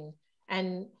masking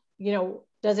and,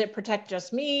 does it protect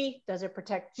just me? Does it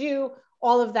protect you?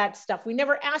 All of that stuff. We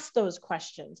never asked those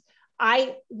questions.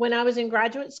 When I was in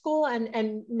graduate school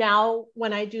and now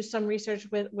when I do some research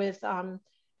with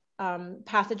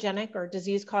pathogenic or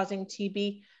disease-causing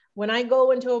TB, when I go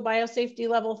into a biosafety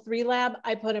level 3 lab,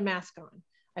 I put a mask on.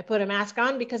 I put a mask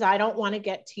on because I don't want to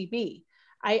get TB.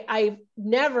 I've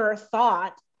never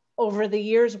thought over the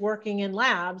years working in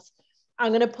labs,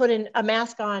 I'm going to put a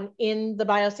mask on in the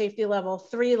biosafety level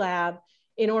 3 lab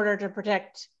in order to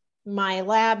protect my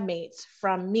lab mates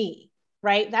from me,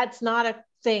 right? That's not a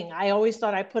thing. I always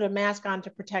thought I put a mask on to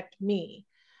protect me.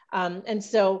 And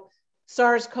so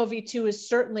SARS-CoV-2 is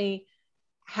certainly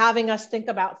having us think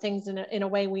about things in a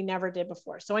way we never did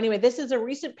before. So anyway, this is a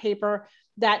recent paper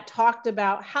that talked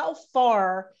about how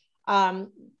far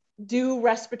do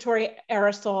respiratory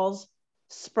aerosols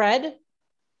spread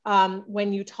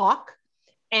when you talk,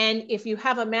 and if you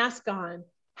have a mask on,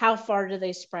 how far do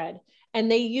they spread? And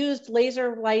they used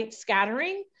laser light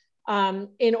scattering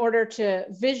in order to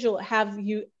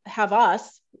have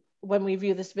us, when we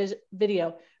view this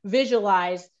video,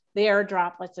 visualize the air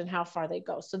droplets and how far they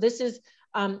go. So this is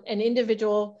an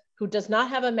individual who does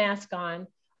not have a mask on,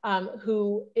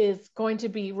 who is going to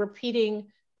be repeating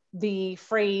the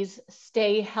phrase,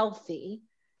 stay healthy.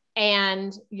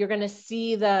 And you're going to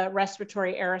see the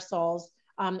respiratory aerosols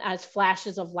as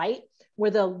flashes of light,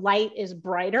 where the light is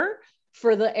brighter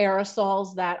for the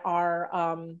aerosols that are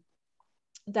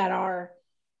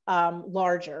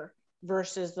larger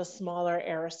versus the smaller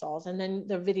aerosols. And then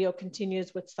the video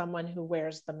continues with someone who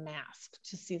wears the mask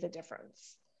to see the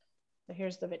difference. So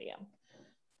here's the video.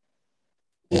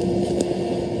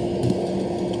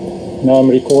 Now I'm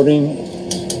recording.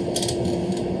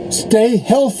 Stay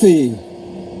healthy.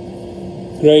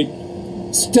 Great.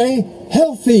 Stay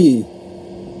healthy.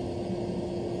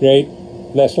 Great.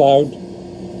 Less loud.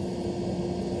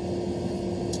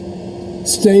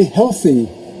 Stay healthy.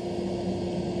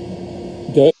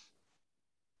 Good.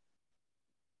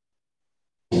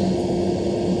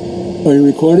 Are you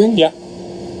recording? Yeah.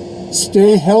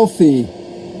 Stay healthy.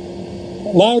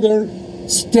 Louder.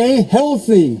 Stay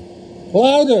healthy.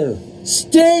 Louder.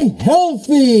 Stay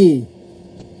healthy.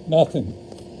 Nothing.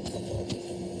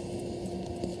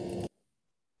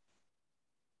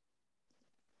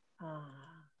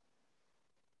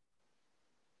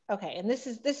 Okay, and this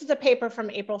is a paper from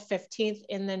April 15th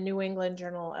in the New England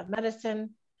Journal of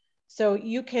Medicine. So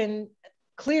you can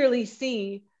clearly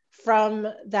see from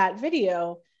that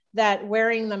video that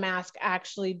wearing the mask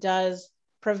actually does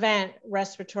prevent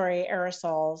respiratory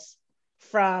aerosols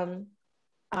from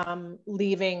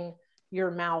leaving your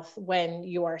mouth when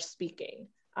you are speaking.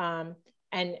 And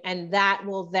that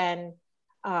will then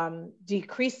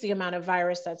decrease the amount of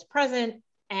virus that's present.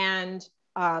 And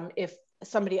if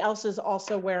somebody else is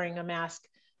also wearing a mask,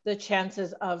 the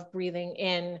chances of breathing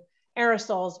in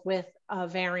aerosols with a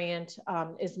variant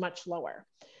is much lower.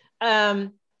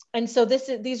 And so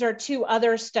these are two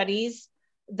other studies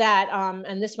that,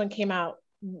 and this one came out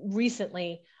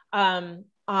recently on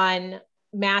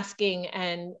masking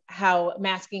and how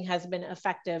masking has been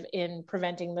effective in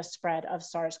preventing the spread of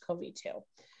SARS-CoV-2.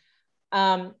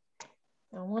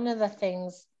 One of the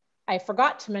things I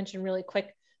forgot to mention really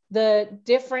quick, the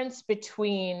difference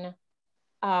between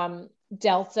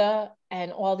Delta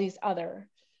and all these other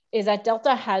is that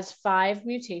Delta has 5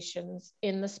 mutations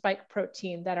in the spike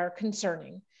protein that are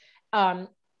concerning.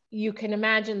 You can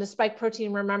imagine the spike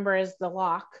protein, remember, is the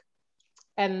lock,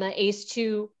 and the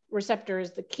ACE2 receptor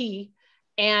is the key.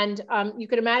 And you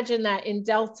can imagine that in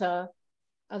Delta,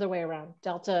 other way around,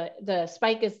 Delta, the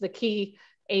spike is the key,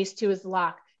 ACE2 is the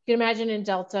lock. You can imagine in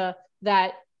Delta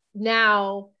that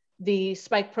now the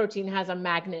spike protein has a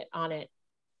magnet on it.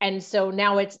 And so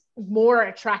now it's more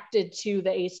attracted to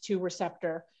the ACE2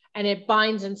 receptor and it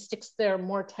binds and sticks there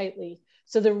more tightly.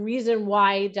 So the reason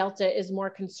why Delta is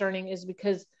more concerning is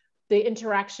because the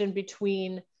interaction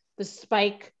between the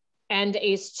spike and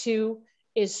ACE2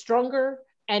 is stronger,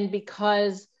 and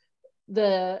because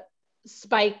the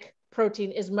spike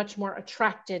protein is much more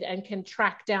attracted and can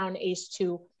track down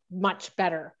ACE2 much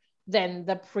better than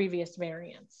the previous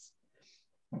variants.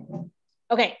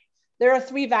 Okay, there are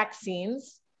 3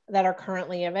 vaccines that are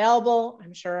currently available.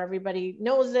 I'm sure everybody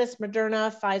knows this: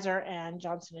 Moderna, Pfizer, and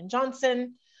Johnson &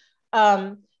 Johnson.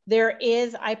 I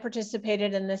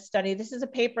participated in this study. This is a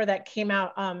paper that came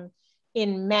out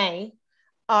in May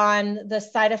on the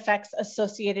side effects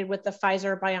associated with the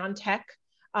Pfizer-BioNTech.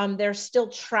 They're still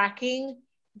tracking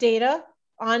data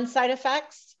on side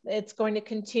effects. It's going to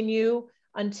continue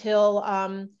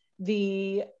until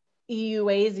the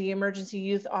EUAs, the emergency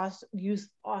use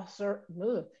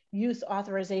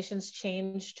authorizations,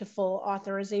 change to full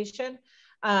authorization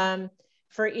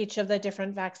for each of the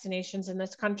different vaccinations in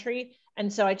this country.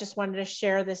 And so I just wanted to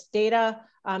share this data.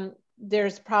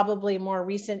 There's probably more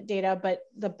recent data, but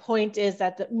the point is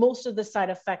that most of the side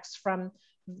effects from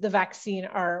the vaccine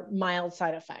are mild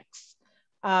side effects.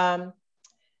 The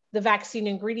vaccine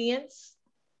ingredients,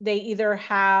 they either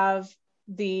have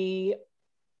the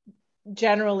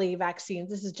generally vaccines,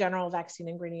 this is general vaccine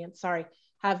ingredients, sorry,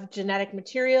 have genetic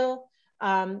material.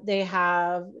 They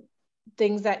have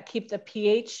things that keep the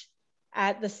pH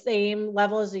at the same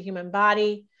level as the human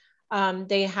body.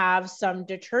 They have some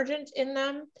detergent in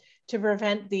them to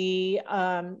prevent the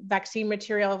vaccine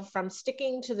material from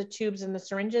sticking to the tubes and the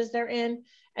syringes they're in,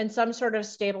 and some sort of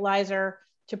stabilizer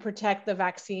to protect the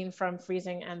vaccine from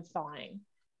freezing and thawing.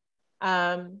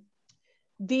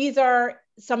 These are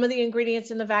some of the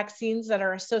ingredients in the vaccines that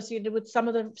are associated with some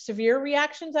of the severe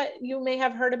reactions that you may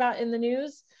have heard about in the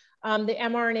news. The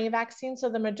mRNA vaccine, so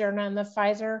the Moderna and the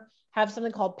Pfizer, have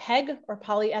something called PEG, or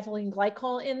polyethylene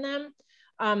glycol, in them.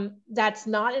 That's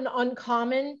not an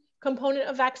uncommon component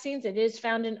of vaccines. It is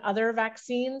found in other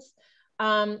vaccines.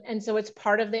 And so it's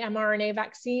part of the mRNA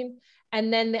vaccine.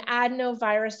 And then the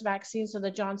adenovirus vaccine, so the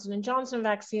Johnson & Johnson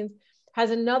vaccines, has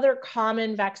another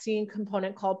common vaccine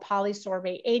component called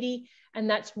polysorbate 80, and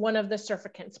that's one of the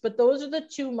surfactants. But those are the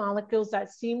 2 molecules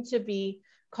that seem to be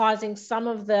causing some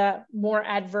of the more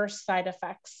adverse side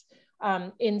effects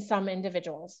in some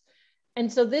individuals.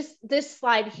 And so this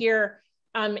slide here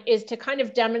is to kind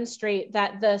of demonstrate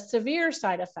that the severe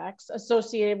side effects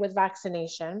associated with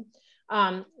vaccination,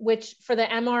 which for the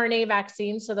mRNA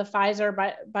vaccine, so the Pfizer,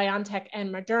 BioNTech,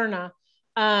 and Moderna,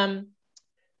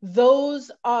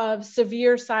 those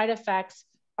severe side effects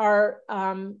are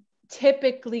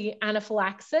typically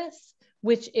anaphylaxis,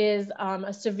 which is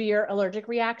a severe allergic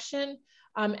reaction.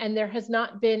 And there has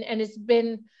not been, and it's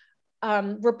been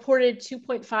reported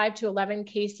 2.5 to 11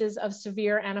 cases of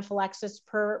severe anaphylaxis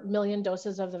per million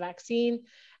doses of the vaccine.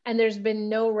 And there's been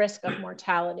no risk of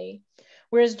mortality.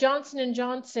 Whereas Johnson &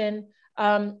 Johnson,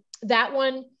 that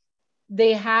one,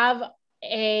 they have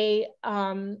a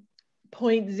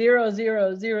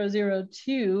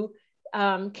 0.00002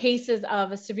 cases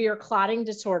of a severe clotting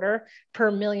disorder per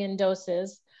million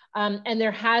doses. And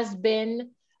there has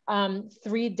been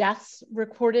 3 deaths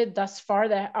recorded thus far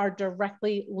that are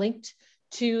directly linked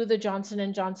to the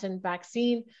Johnson & Johnson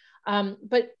vaccine.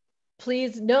 But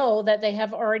please know that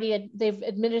they've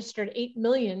administered 8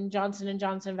 million Johnson &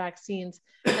 Johnson vaccines,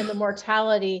 and the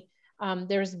mortality,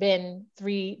 there's been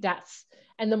 3 deaths.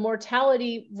 And the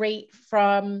mortality rate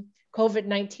from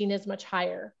COVID-19 is much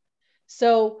higher.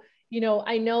 So,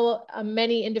 I know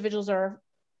many individuals are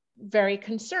very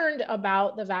concerned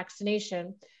about the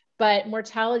vaccination, but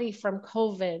mortality from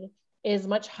COVID is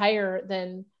much higher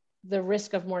than the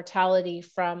risk of mortality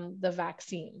from the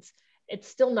vaccines. It's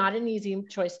still not an easy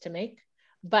choice to make,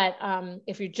 but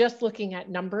if you're just looking at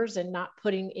numbers and not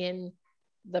putting in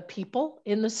the people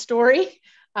in the story,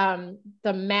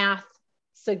 the math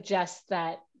suggests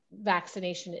that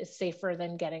vaccination is safer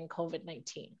than getting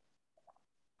COVID-19.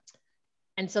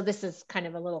 And so this is kind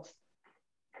of a little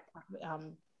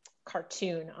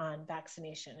cartoon on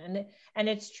vaccination. And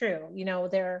it's true,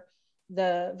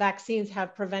 the vaccines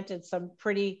have prevented some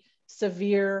pretty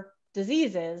severe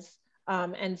diseases.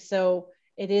 And so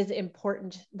it is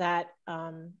important that,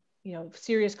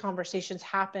 serious conversations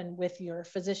happen with your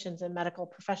physicians and medical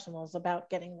professionals about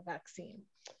getting the vaccine.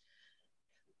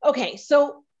 Okay,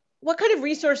 so what kind of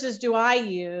resources do I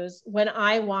use when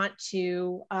I want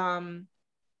to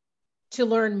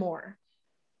learn more?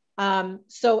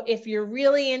 So if you're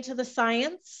really into the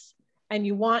science and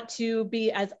you want to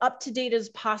be as up to date as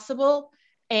possible,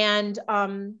 and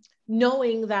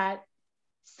knowing that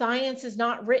science is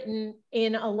not written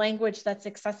in a language that's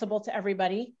accessible to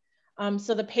everybody.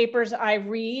 So the papers I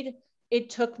read,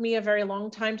 it took me a very long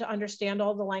time to understand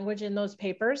all the language in those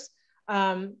papers,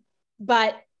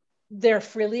 but they're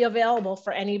freely available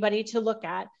for anybody to look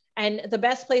at. And the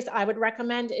best place I would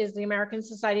recommend is the American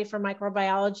Society for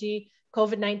Microbiology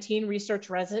COVID-19 Research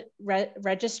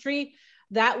Registry.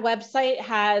 That website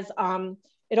has,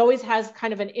 it always has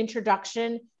kind of an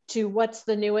introduction to what's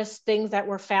the newest things that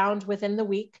were found within the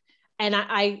week. And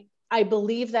I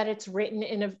believe that it's written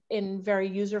in very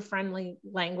user-friendly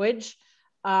language.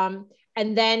 And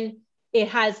then it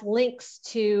has links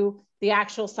to the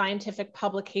actual scientific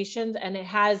publications, and it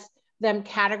has them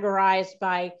categorized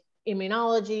by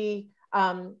immunology,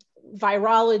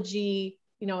 virology,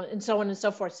 and so on and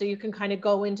so forth. So you can kind of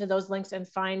go into those links and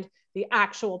find the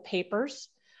actual papers.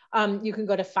 You can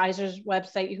go to Pfizer's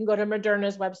website, you can go to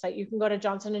Moderna's website, you can go to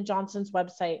Johnson & Johnson's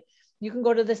website, you can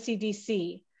go to the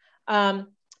CDC.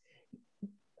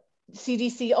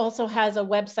 CDC also has a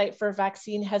website for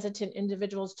vaccine hesitant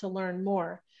individuals to learn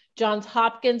more. Johns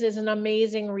Hopkins is an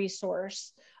amazing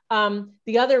resource.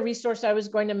 The other resource I was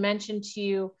going to mention to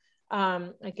you,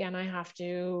 again, I have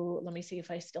to, let me see if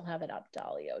I still have it up.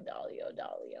 Dalio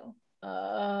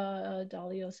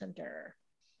Center.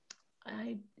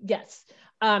 Yes,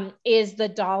 is the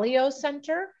Dalio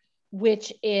Center,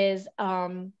 which is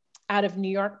out of New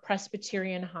York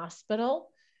Presbyterian Hospital.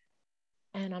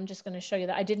 And I'm just going to show you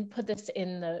that. I didn't put this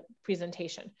in the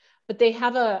presentation, but they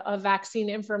have a vaccine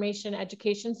information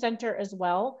education center as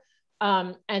well.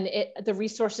 And the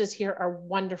resources here are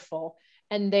wonderful,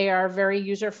 and they are very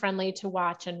user-friendly to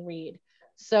watch and read.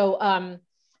 So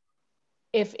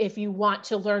if you want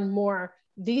to learn more,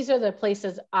 these are the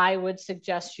places I would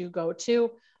suggest you go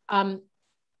to.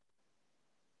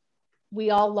 We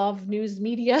all love news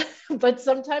media, but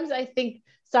sometimes I think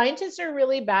scientists are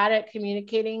really bad at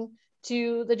communicating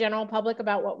to the general public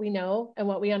about what we know and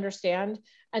what we understand.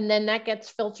 And then that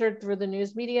gets filtered through the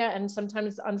news media. And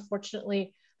sometimes,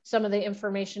 unfortunately, some of the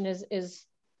information is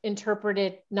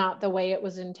interpreted not the way it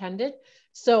was intended.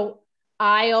 So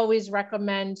I always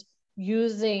recommend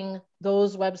using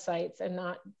those websites and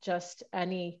not just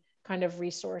any kind of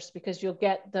resource, because you'll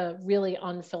get the really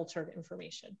unfiltered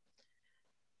information.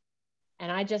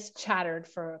 And I just chattered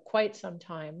for quite some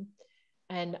time,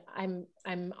 and I'm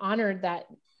honored that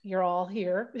you're all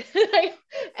here.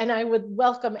 And I would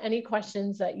welcome any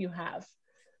questions that you have.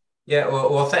 Yeah,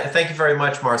 well, thank you very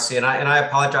much, Marcy. And I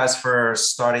apologize for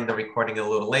starting the recording a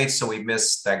little late. So we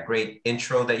missed that great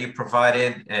intro that you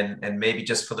provided. And maybe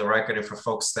just for the record, and for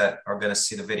folks that are going to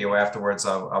see the video afterwards,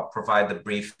 I'll provide the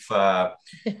brief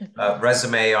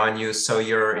resume on you. So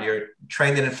you're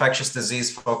trained in infectious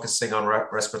disease, focusing on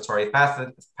respiratory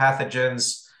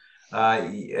pathogens.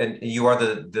 And you are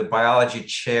the biology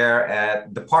chair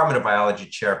at Department of Biology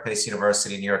chair at Pace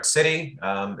University, New York City,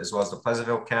 as well as the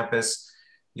Pleasantville campus.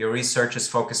 Your research is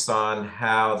focused on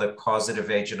how the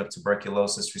causative agent of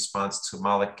tuberculosis responds to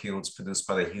molecules produced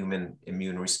by the human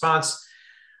immune response.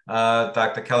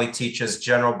 Dr. Kelly teaches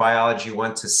general biology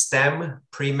 1 to STEM,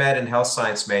 pre-med and health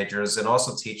science majors, and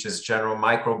also teaches general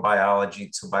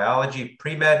microbiology to biology,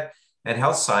 pre-med and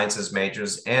health sciences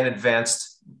majors, and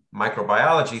advanced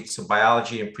microbiology to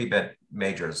biology and pre-med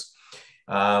majors.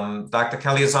 Dr.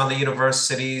 Kelly is on the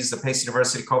Pace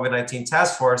University COVID-19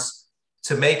 Task Force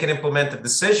to make and implement the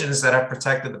decisions that have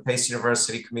protected the Pace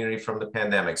University community from the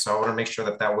pandemic. So I want to make sure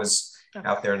that that was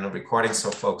out there in the recording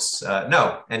so folks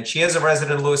know. And she is a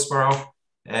resident of Lewisboro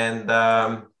and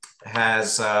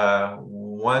has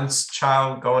one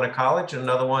child going to college and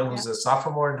another one who's a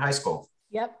sophomore in high school.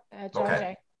 Yep,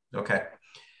 Georgia. Okay.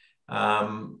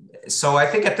 So I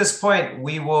think at this point,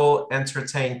 we will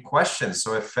entertain questions.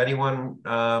 So if anyone,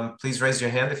 please raise your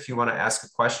hand if you want to ask a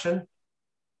question.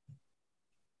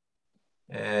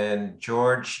 And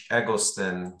George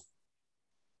Eggleston.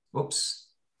 Oops.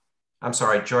 I'm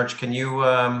sorry, George, can you,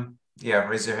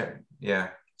 raise your hand. Yeah,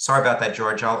 sorry about that,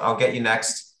 George. I'll get you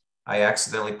next. I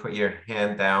accidentally put your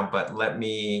hand down, but let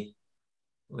me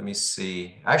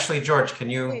see. Actually, George, can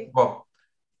you, well,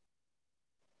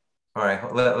 all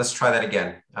right, let's try that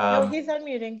again. No, he's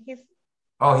unmuting.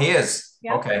 Oh, he is?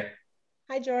 Yeah. Okay.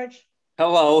 Hi, George.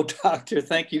 Hello, doctor.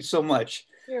 Thank you so much.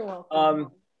 You're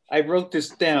welcome. I wrote this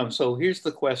down. So here's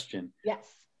the question. Yes.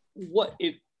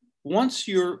 Once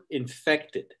you're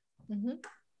infected,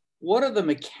 what are the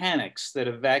mechanics that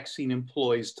a vaccine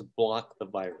employs to block the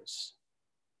virus?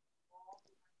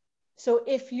 So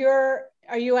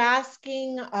are you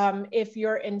asking if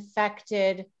you're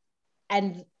infected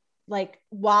and like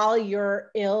while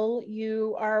you're ill,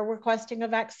 you are requesting a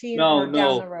vaccine or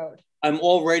down the road? I'm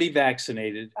already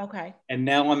vaccinated. Okay. And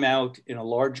now I'm out in a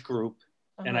large group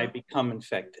and I become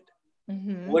infected.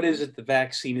 What is it the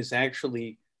vaccine is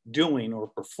actually doing or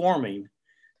performing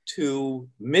to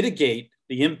mitigate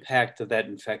the impact of that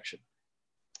infection?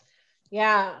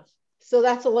 Yeah, so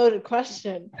that's a loaded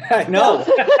question. I know.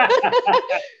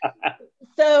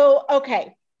 So,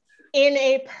 okay, in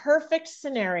a perfect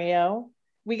scenario,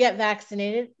 we get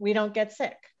vaccinated, we don't get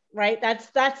sick, right?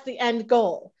 That's the end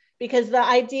goal, because the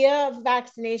idea of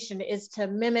vaccination is to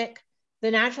mimic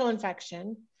the natural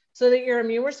infection so that your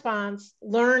immune response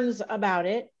learns about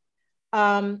it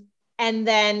and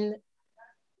then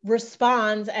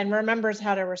responds and remembers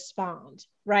how to respond,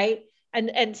 right?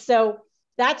 And so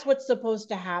that's what's supposed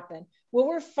to happen. What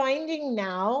we're finding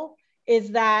now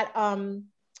is that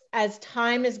as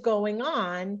time is going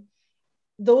on,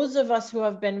 those of us who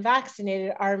have been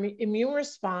vaccinated, our immune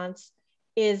response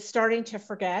is starting to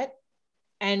forget,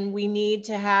 and we need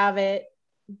to have it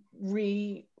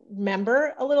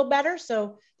remember a little better.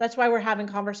 So that's why we're having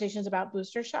conversations about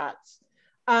booster shots.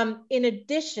 In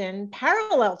addition,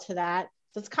 parallel to that,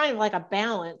 so it's kind of like a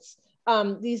balance.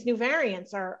 These new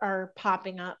variants are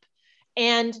popping up.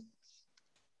 And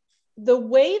the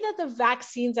way that the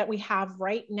vaccines that we have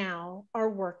right now are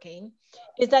working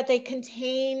is that they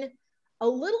contain a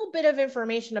little bit of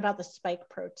information about the spike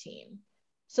protein.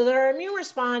 So that our immune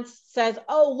response says,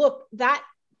 oh, look, that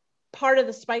part of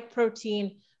the spike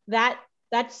protein,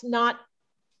 that's not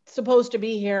supposed to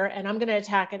be here, and I'm going to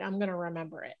attack it. I'm going to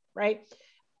remember it, right?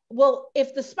 Well,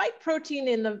 if the spike protein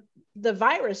in the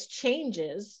virus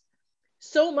changes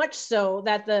so much so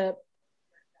that the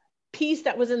piece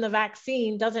that was in the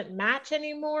vaccine doesn't match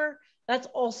anymore, that's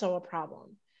also a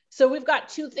problem. So we've got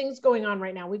two things going on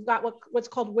right now. We've got what's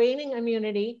called waning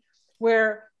immunity,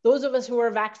 where those of us who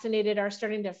are vaccinated are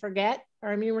starting to forget,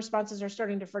 our immune responses are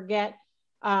starting to forget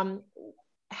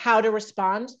how to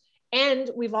respond. And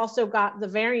we've also got the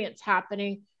variants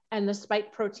happening and the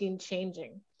spike protein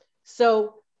changing.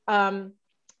 So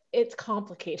it's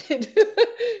complicated.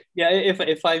 Yeah,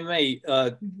 if I may,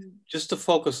 just to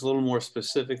focus a little more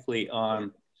specifically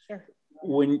on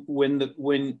when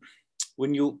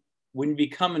you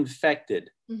become infected,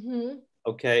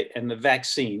 okay, and the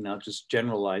vaccine, I'll just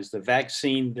generalize, the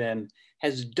vaccine then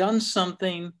has done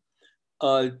something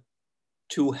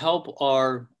to help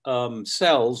our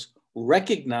cells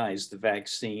recognize the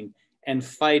vaccine and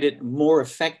fight it more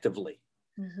effectively.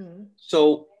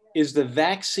 So is the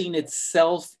vaccine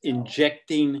itself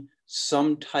injecting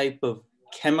some type of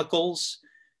chemicals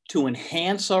to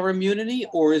enhance our immunity,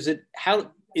 or is it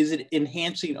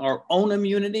enhancing our own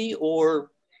immunity,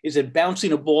 or is it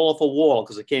bouncing a ball off a wall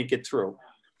because it can't get through?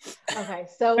 Okay,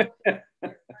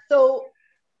 so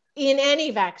in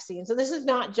any vaccine, so this is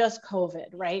not just COVID,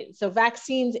 right? So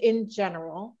vaccines in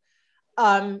general,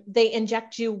 they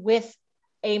inject you with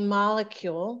a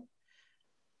molecule.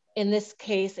 In this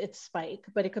case, it's spike,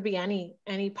 but it could be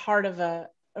any part of an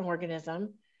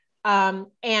organism.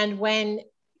 And when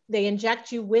they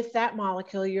inject you with that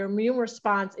molecule, your immune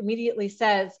response immediately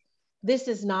says, this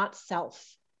is not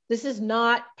self. This is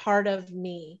not part of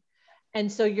me. And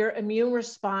so your immune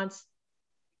response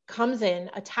comes in,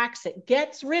 attacks it,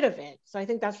 gets rid of it. So I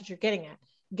think that's what you're getting at,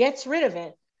 gets rid of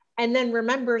it, and then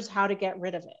remembers how to get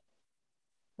rid of it,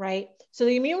 right? So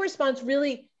the immune response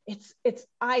really,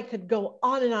 I could go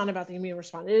on and on about the immune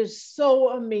response. It is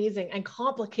so amazing and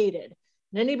complicated.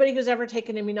 And anybody who's ever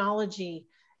taken immunology,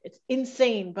 it's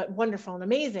insane, but wonderful and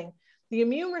amazing. The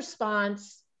immune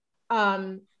response,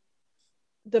 the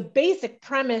basic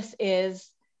premise is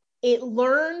it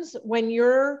learns when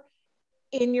you're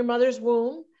in your mother's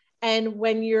womb and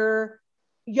when you're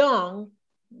young,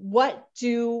 what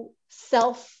do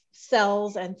self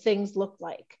cells and things look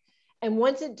like? And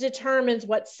once it determines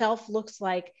what self looks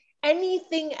like,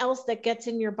 anything else that gets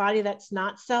in your body that's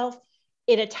not self,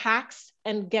 it attacks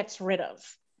and gets rid of,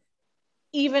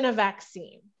 even a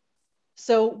vaccine.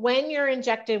 So when you're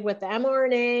injected with the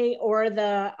mRNA or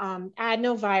the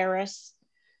adenovirus,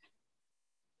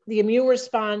 the immune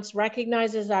response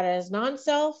recognizes that as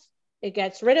non-self, it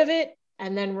gets rid of it,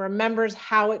 and then remembers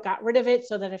how it got rid of it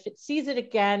so that if it sees it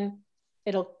again,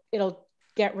 it'll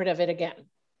get rid of it again.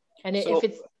 And if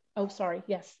it's, oh, sorry,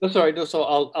 yes. No, sorry, no, so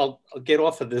I'll get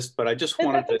off of this, but I just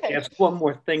wanted to ask one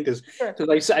more thing because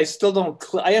I still don't,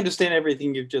 I understand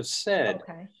everything you've just said.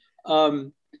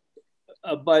 Okay.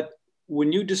 But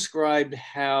when you described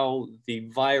how the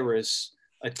virus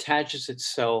attaches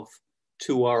itself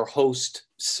to our host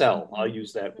cell, I'll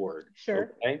use that word.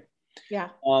 Sure. Okay. Yeah.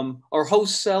 Our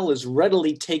host cell is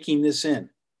readily taking this in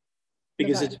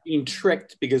because it's being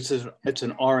tricked because it's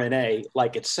an RNA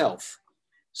like itself.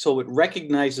 So it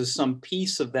recognizes some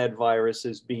piece of that virus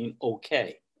as being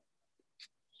okay.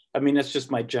 I mean, that's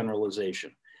just my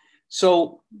generalization.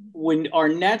 So when our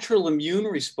natural immune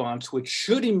response, which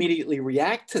should immediately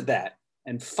react to that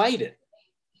and fight it,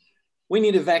 we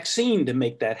need a vaccine to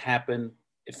make that happen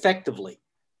effectively.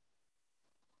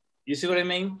 You see what I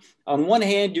mean? On one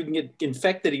hand, you can get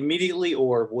infected immediately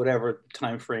or whatever the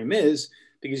time frame is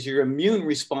because your immune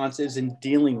response isn't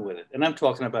dealing with it. And I'm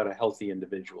talking about a healthy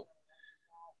individual.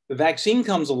 The vaccine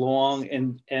comes along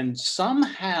and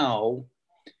somehow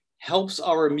helps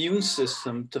our immune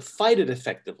system to fight it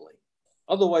effectively.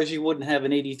 Otherwise, you wouldn't have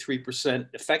an 83%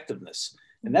 effectiveness.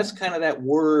 And that's kind of that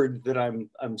word that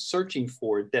I'm searching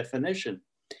for, definition.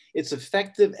 It's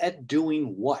effective at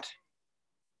doing what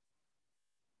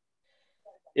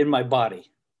in my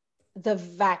body? The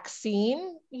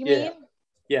vaccine, you mean?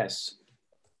 Yes.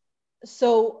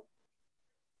 So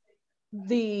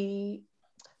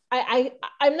I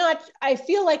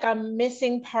feel like I'm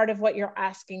missing part of what you're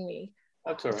asking me.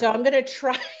 That's all right. So I'm going to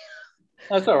try.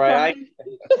 That's all right.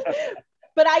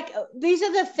 But these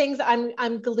are the things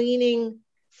I'm gleaning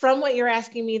from what you're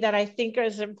asking me that I think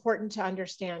is important to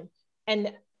understand.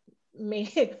 And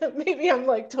maybe I'm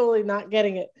like totally not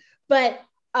getting it. But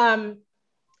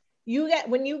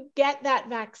when you get that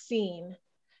vaccine,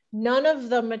 none of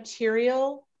the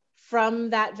material from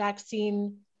that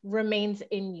vaccine remains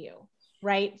in you,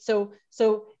 right? So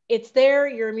it's there.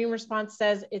 Your immune response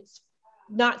says it's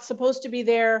not supposed to be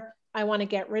there. I want to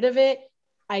get rid of it.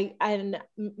 And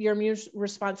your immune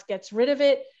response gets rid of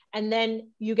it. And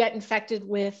then you get infected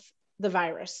with the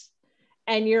virus.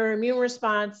 And your immune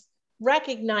response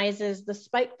recognizes the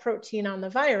spike protein on the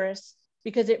virus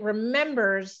because it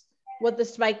remembers what the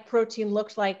spike protein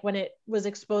looked like when it was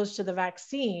exposed to the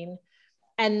vaccine.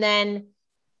 And then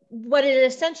what it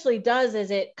essentially does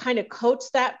is it kind of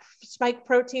coats that spike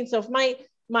protein. So if my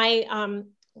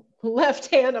left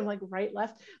hand, I'm like right,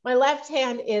 left. My left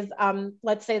hand is,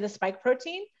 let's say the spike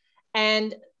protein.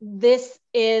 And this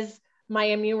is my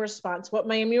immune response. What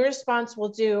my immune response will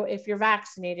do if you're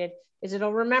vaccinated is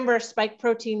it'll remember spike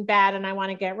protein bad and I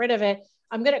want to get rid of it.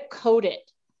 I'm going to coat it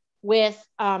with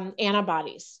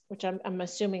antibodies, which I'm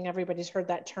assuming everybody's heard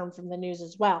that term from the news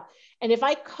as well. And if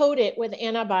I coat it with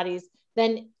antibodies,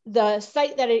 then the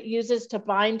site that it uses to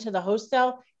bind to the host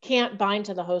cell can't bind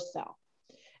to the host cell.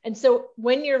 And so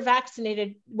when you're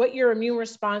vaccinated, what your immune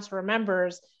response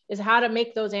remembers is how to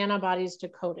make those antibodies to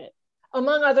coat it.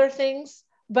 Among other things,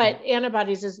 but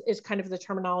antibodies is kind of the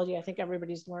terminology I think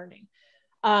everybody's learning.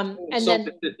 And so then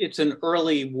it's an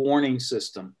early warning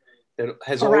system that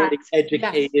has correct. already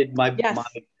educated Yes.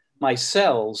 my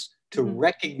cells to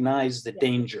recognize the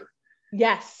danger.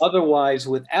 Yes. Otherwise,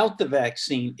 without the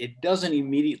vaccine, it doesn't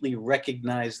immediately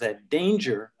recognize that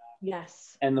danger.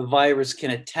 Yes. And the virus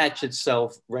can attach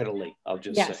itself readily, I'll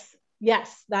just say.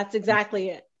 Yes, that's exactly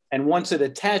it. And once it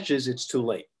attaches, it's too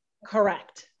late.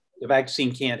 Correct. The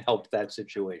vaccine can't help that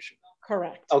situation.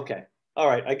 Correct. Okay. All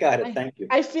right. I got it. Thank you.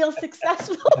 I feel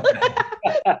successful.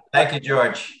 Thank you,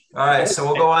 George. All right. So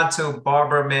we'll go on to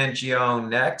Barbara Mangione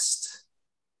next.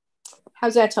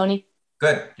 How's that, Tony?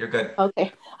 Good. You're good.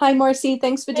 Okay. Hi, Marcy.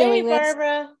 Thanks for doing this. Hey,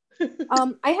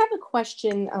 Barbara. I have a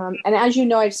question. And as you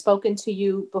know, I've spoken to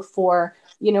you before.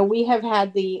 You know, we have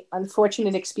had the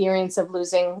unfortunate experience of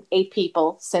losing 8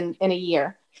 people in a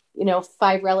year, you know,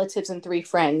 5 relatives and 3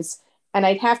 friends. And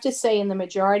I'd have to say in the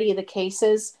majority of the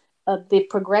cases, the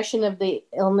progression of the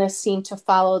illness seemed to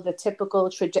follow the typical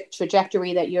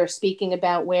trajectory that you're speaking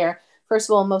about, where, first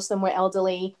of all, most of them were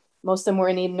elderly. Most of them were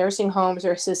in nursing homes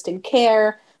or assisted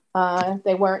care.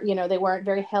 They weren't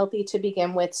very healthy to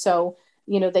begin with. So,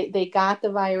 you know, they got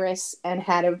the virus and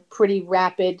had a pretty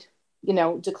rapid, you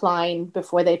know, decline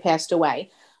before they passed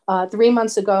away. 3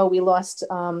 months ago, we lost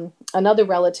another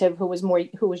relative who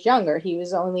was younger. He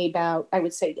was only about, I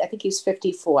think he was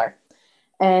 54.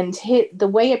 And the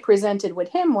way it presented with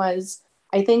him was,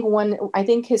 I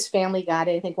think his family got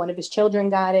it. I think one of his children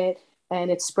got it, and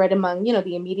it spread among, you know,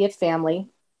 the immediate family.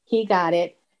 He got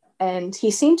it, and he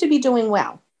seemed to be doing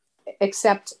well,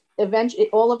 except eventually,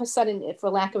 all of a sudden, for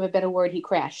lack of a better word, he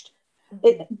crashed.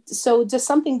 So does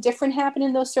something different happen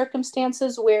in those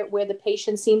circumstances where the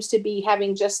patient seems to be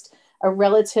having just a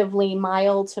relatively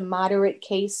mild to moderate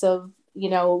case of,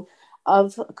 you know,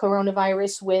 of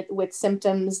coronavirus with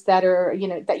symptoms that are, you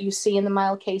know, that you see in the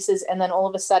mild cases, and then all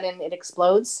of a sudden it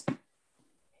explodes?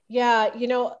 Yeah, you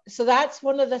know, so that's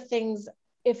one of the things,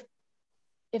 if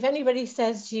anybody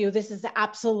says to you, this is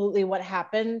absolutely what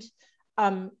happened,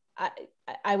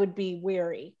 I would be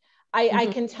wary. I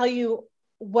can tell you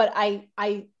what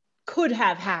I could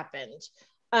have happened.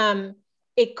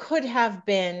 It could have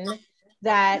been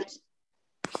that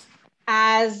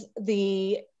as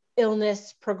the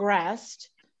illness progressed,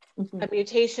 a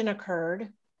mutation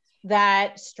occurred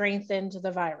that strengthened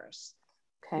the virus,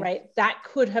 right? That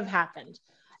could have happened.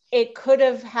 It could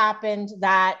have happened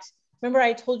that, remember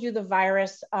I told you the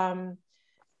virus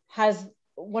has,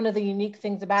 one of the unique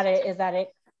things about it is that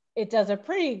it does a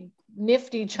pretty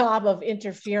nifty job of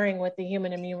interfering with the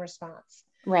human immune response.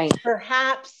 Right.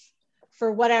 Perhaps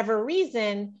for whatever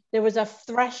reason, there was a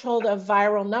threshold of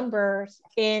viral numbers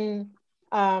in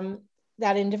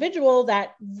that individual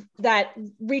that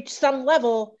reached some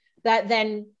level that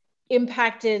then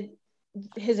impacted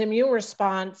his immune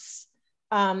response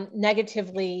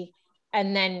negatively,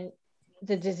 and then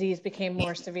the disease became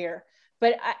more severe.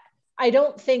 But I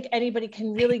don't think anybody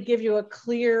can really give you a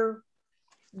clear,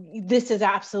 this is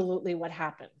absolutely what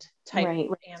happened type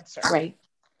answer. Right.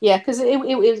 Yeah, because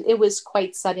it was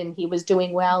quite sudden. He was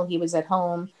doing well. He was at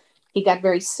home. He got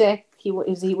very sick. He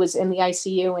was in the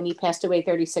ICU, and he passed away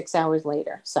 36 hours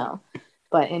later. So,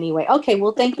 but anyway, okay.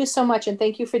 Well, thank you so much, and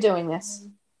thank you for doing this.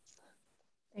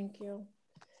 Thank you.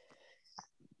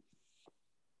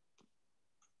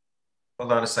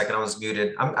 Hold on a second, I was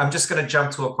muted. I'm just going to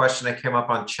jump to a question that came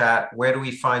up on chat. Where do we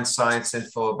find science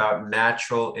info about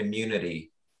natural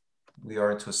immunity? We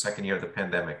are into a second year of the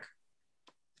pandemic.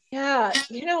 Yeah,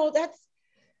 you know, that's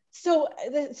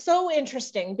so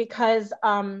interesting because,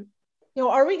 you know,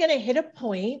 are we going to hit a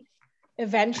point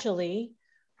eventually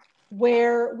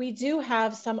where we do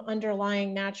have some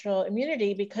underlying natural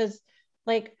immunity? Because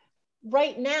like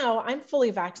right now I'm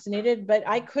fully vaccinated, but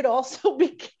I could also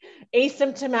be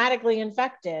asymptomatically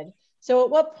infected. So at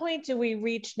what point do we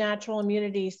reach natural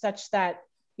immunity such that,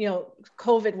 you know,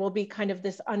 COVID will be kind of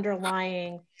this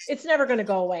underlying, it's never going to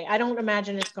go away. I don't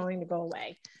imagine it's going to go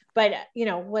away, but you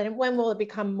know, when will it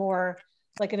become more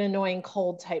like an annoying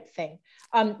cold type thing?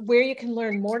 Where you can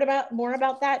learn more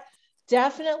about that,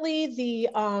 definitely the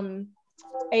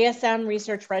ASM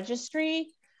Research Registry.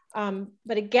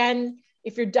 But again,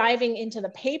 if you're diving into the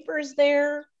papers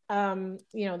there, you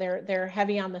know, they're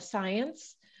heavy on the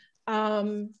science.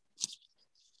 I'm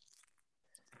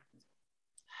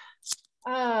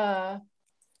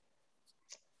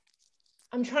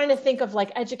trying to think of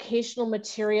like educational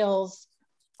materials.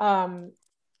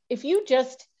 If you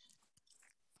just,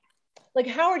 like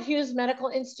Howard Hughes Medical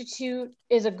Institute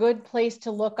is a good place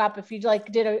to look up. If you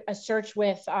like did a search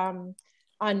with on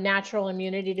natural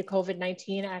immunity to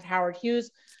COVID-19 at Howard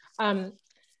Hughes,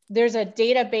 there's a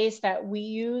database that we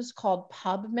use called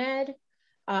PubMed.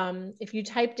 If you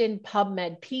typed in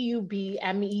PubMed,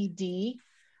 PUBMED,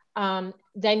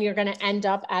 then you're going to end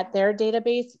up at their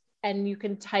database, and you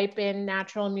can type in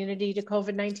natural immunity to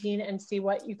COVID-19 and see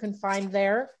what you can find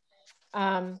there.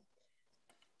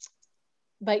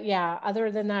 But yeah,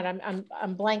 other than that,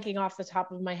 I'm blanking off the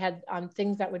top of my head on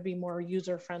things that would be more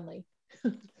user friendly.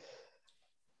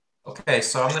 Okay,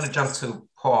 so I'm going to jump to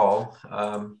Paul.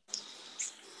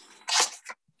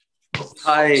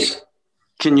 Hi,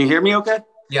 can you hear me okay?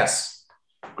 Yes.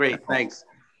 Great, thanks.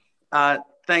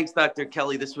 Thanks, Dr.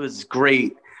 Kelly. This was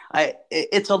great.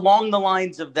 It's along the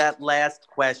lines of that last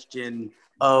question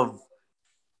of,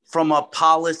 from a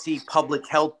policy public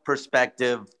health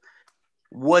perspective,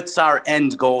 what's our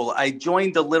end goal? I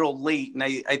joined a little late, and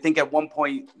I think at one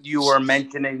point you were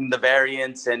mentioning the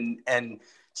variants and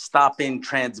stopping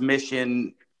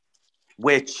transmission,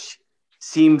 which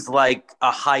seems like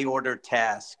a high order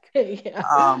task.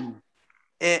 Yeah.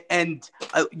 And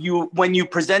when you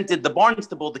presented the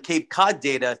Barnstable, the Cape Cod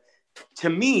data, to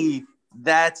me,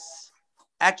 that's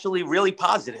actually really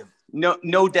positive.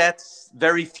 No deaths,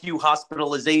 very few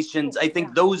hospitalizations. I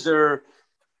think those are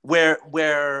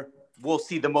where we'll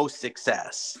see the most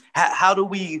success. How do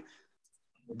we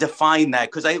define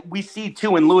that? Because we see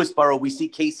too in Lewisboro, we see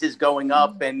cases going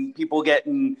up and people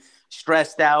getting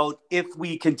stressed out. If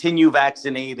we continue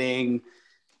vaccinating,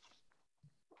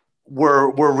 we're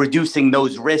reducing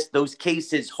those risks. Those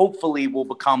cases hopefully will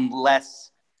become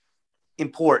less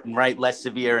important, right? Less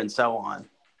severe and so on.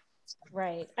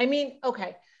 Right. I mean,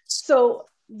 okay. So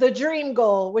the dream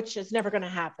goal, which is never going to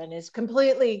happen, is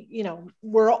completely,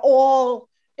 we're all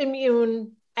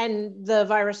immune and the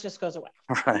virus just goes away.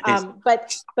 Right.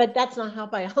 But that's not how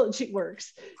biology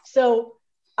works. So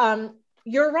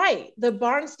you're right. The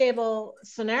Barnstable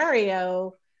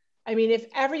scenario, I mean, if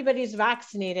everybody's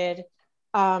vaccinated,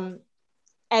 and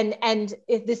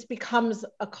if this becomes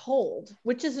a cold,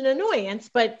 which is an annoyance,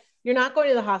 but you're not going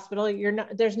to the hospital,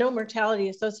 there's no mortality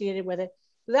associated with it.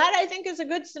 That I think is a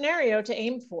good scenario to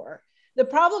aim for. The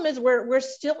problem is we're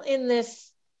still in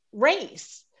this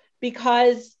race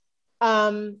because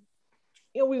we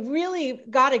really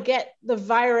got to get the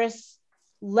virus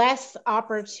less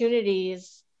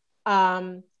opportunities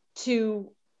to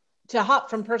hop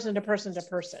from person to person to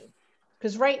person.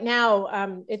 Because right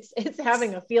now it's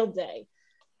having a field day.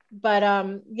 But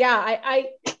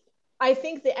I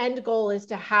think the end goal is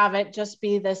to have it just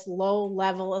be this low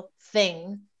level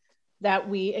thing that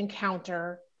we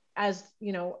encounter as,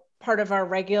 part of our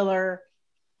regular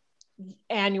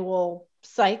annual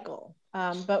cycle.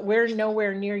 But we're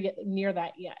nowhere near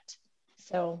that yet.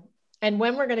 So, and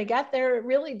when we're going to get there, it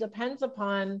really depends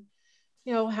upon,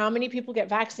 how many people get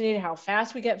vaccinated, how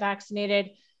fast we get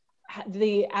vaccinated,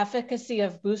 the efficacy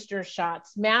of booster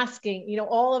shots, masking,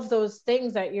 all of those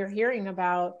things that you're hearing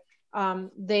about,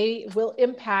 they will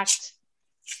impact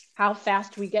how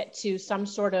fast we get to some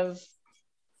sort of,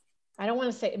 I don't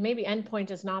want to say, maybe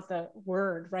endpoint is not the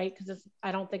word, right? Because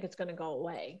I don't think it's going to go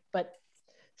away, but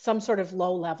some sort of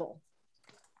low level.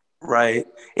 Right.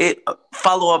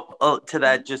 Follow up to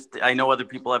that, I know other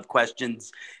people have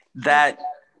questions, that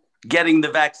getting the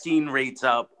vaccine rates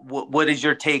up, what is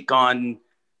your take on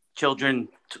children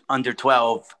under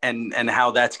 12 and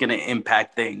how that's going to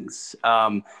impact things?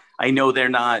 I know they're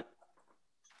not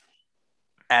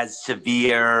as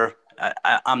severe.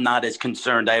 I'm not as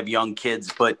concerned. I have young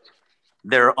kids, but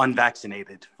they're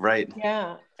unvaccinated, right?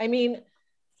 Yeah. I mean,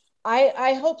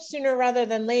 I hope sooner rather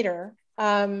than later,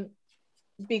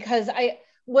 because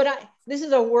this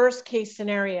is a worst case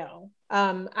scenario.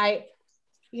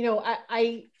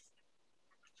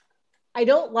 I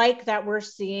don't like that we're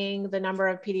seeing the number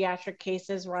of pediatric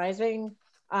cases rising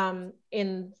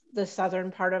in the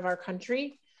southern part of our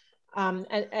country. And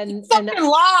fucking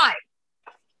lie.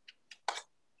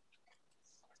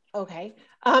 Okay.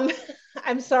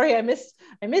 I'm sorry, I missed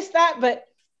that, but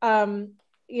I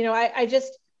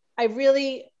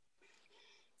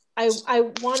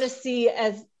want to see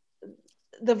as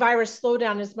the virus slow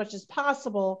down as much as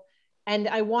possible. And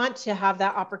I want to have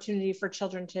that opportunity for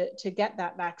children to get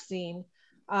that vaccine.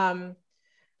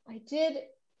 Did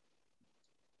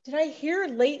I hear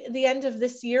late at the end of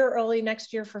this year, early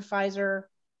next year for Pfizer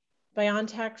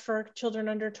BioNTech for children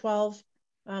under 12?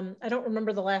 I don't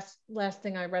remember the last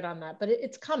thing I read on that, but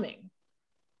it's coming.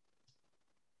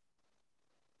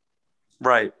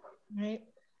 Right. Right.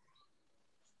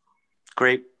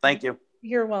 Great. Thank you.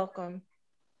 You're welcome.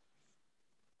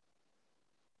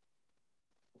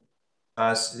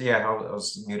 I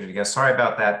was muted again. Sorry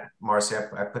about that, Marcy.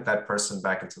 I put that person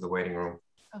back into the waiting room.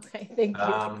 Okay, thank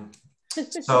you.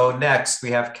 So next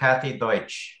we have Kathy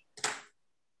Deutsch.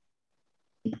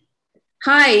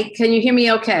 Hi, can you hear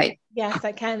me okay? Yes,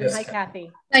 I can. Yes. Hi,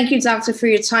 Kathy. Thank you, Doctor, for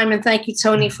your time, and thank you,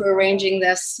 Tony, for arranging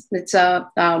this. It's a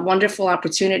wonderful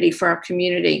opportunity for our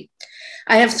community.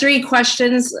 I have 3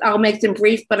 questions. I'll make them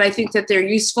brief, but I think that they're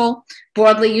useful,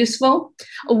 broadly useful.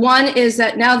 One is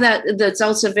that now that the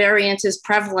Delta variant is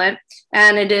prevalent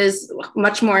and it is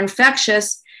much more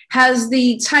infectious, has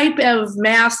the type of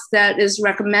mask that is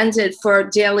recommended for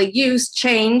daily use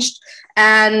changed?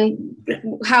 And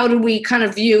how do we kind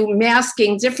of view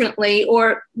masking differently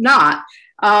or not?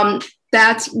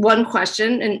 That's one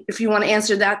question. And if you want to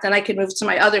answer that, then I can move to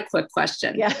my other quick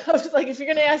question. Yeah, I was like, if you're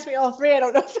going to ask me all 3, I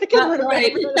don't know if I can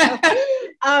remember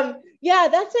them. Yeah,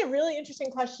 that's a really interesting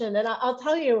question. And I'll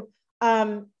tell you,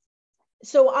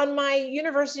 so on my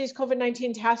university's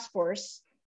COVID-19 task force,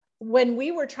 when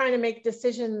we were trying to make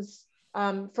decisions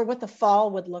for what the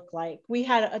fall would look like, we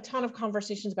had a ton of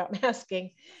conversations about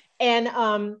masking. And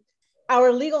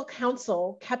our legal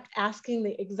counsel kept asking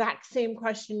the exact same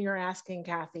question you're asking,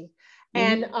 Kathy.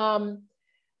 And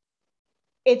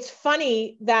it's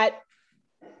funny that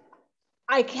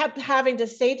I kept having to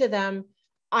say to them,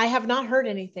 I have not heard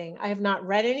anything. I have not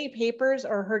read any papers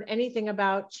or heard anything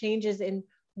about changes in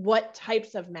what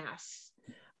types of masks.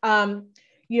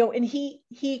 You know, and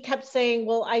he kept saying,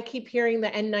 well, I keep hearing the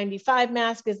N95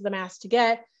 mask is the mask to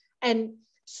get. And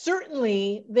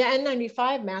certainly the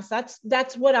N95 mask,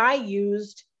 that's what I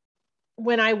used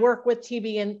when I work with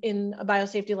TB in a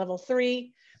biosafety level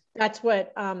 3. That's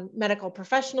what medical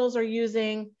professionals are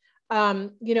using.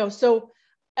 You know, so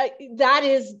that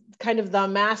is kind of the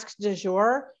mask du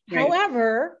jour. Right.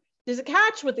 However, there's a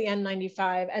catch with the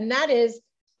N95, and that is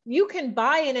you can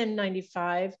buy an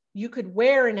N95, you could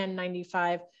wear an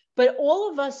N95, but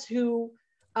all of us who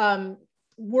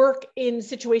work in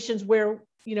situations where,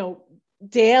 you know,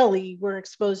 daily we're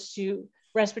exposed to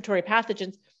respiratory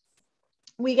pathogens,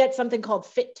 we get something called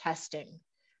fit testing,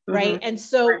 right? And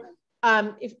so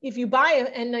if you buy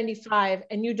an N95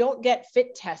 and you don't get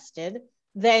fit tested,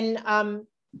 then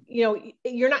you know,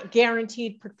 you're not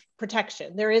guaranteed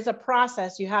protection. There is a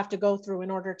process you have to go through in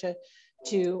order to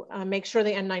make sure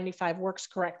the N95 works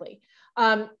correctly.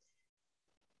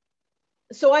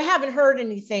 So I haven't heard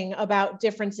anything about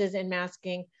differences in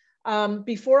masking.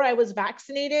 Before I was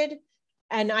vaccinated,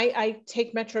 and I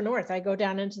take Metro North, I go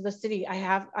down into the city. I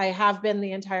have been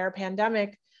the entire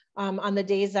pandemic on the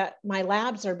days that my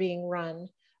labs are being run.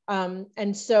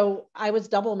 And so I was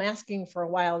double masking for a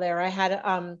while there. I had,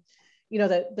 you know,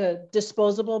 the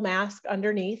disposable mask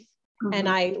underneath, and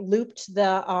I looped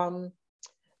the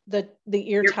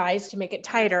ear ties to make it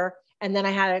tighter. And then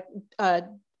I had a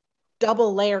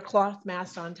double layer cloth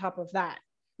mask on top of that.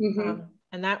 And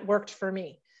that worked for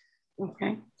me.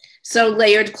 Okay. So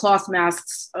layered cloth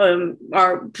masks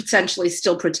are potentially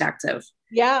still protective.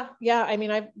 Yeah. Yeah. I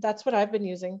mean, that's what I've been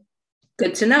using.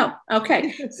 Good to know.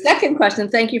 Okay. Second question.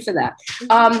 Thank you for that.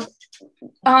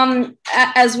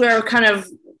 As we're kind of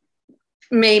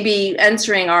maybe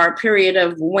entering our period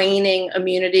of waning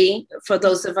immunity, for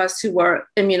those of us who were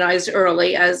immunized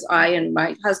early, as I and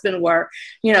my husband were,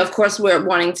 you know, of course, we're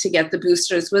wanting to get the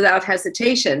boosters without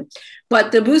hesitation,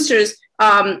 but the boosters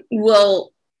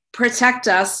will protect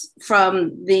us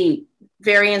from the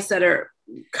variants that are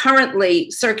currently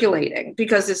circulating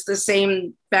because it's the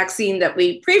same vaccine that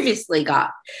we previously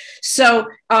got. So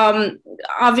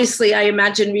obviously, I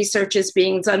imagine research is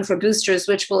being done for boosters,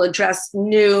 which will address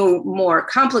new, more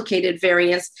complicated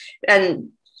variants. And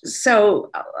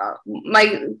so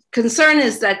my concern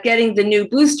is that getting the new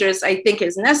boosters, I think,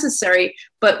 is necessary,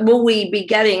 but will we be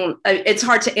getting, it's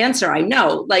hard to answer, I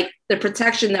know, like the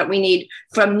protection that we need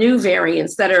from new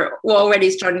variants that are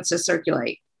already starting to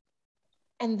circulate?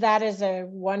 And that is a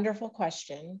wonderful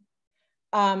question.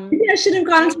 Maybe I should have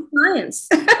gone into science.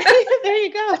 There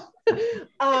you go.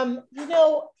 You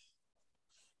know,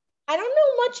 I don't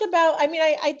know much about, I mean,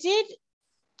 I did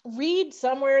read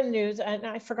somewhere in the news, and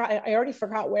I already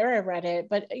forgot where I read it,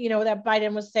 but you know, that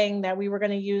Biden was saying that we were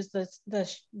going to use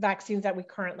the vaccines that we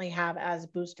currently have as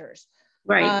boosters.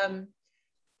 Right.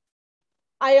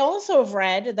 I also have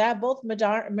read that both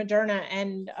Moderna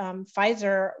and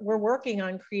Pfizer were working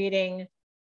on creating,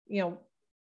 you know,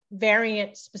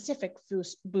 variant specific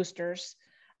boosters.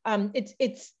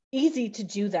 It's easy to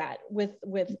do that with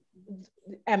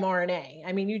mRNA.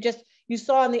 I mean, you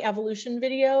saw in the evolution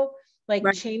video, like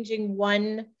changing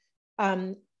one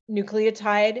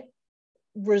nucleotide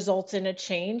results in a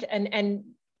change. And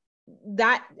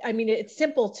that, I mean, it's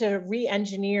simple to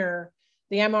re-engineer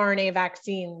the mRNA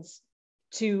vaccines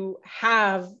to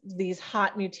have these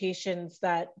hot mutations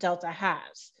that Delta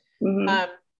has.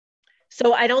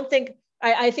 So I don't think,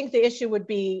 I think the issue would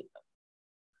be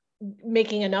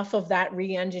making enough of that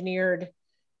re-engineered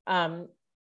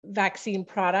vaccine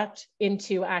product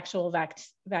into actual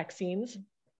vaccines.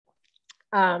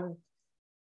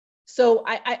 So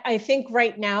I think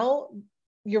right now,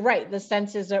 you're right. The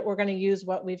sense is that we're going to use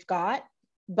what we've got,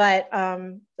 but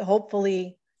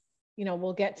hopefully,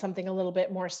 we'll get something a little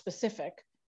bit more specific.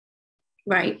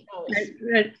 Right.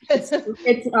 It's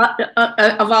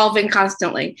evolving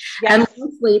constantly. Yes. And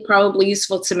mostly probably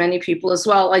useful to many people as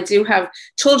well. I do have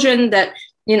children that,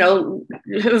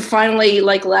 have finally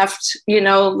left,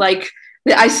 the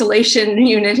isolation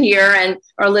unit here and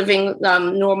are living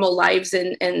normal lives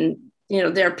in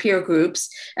their peer groups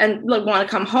and want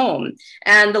to come home.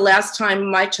 And the last time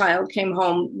my child came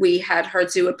home, we had her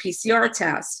do a PCR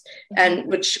test, and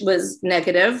which was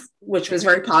negative, which was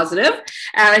very positive.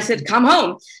 And I said, come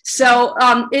home. So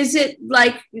is it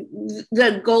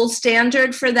the gold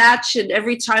standard for that? Should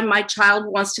every time my child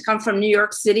wants to come from New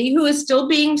York City, who is still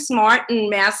being smart and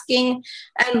masking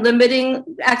and limiting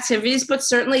activities, but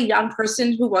certainly a young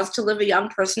person who wants to live a young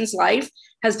person's life,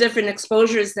 has different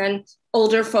exposures than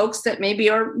older folks that maybe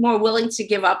are more willing to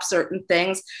give up certain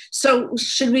things. So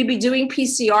should we be doing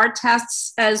PCR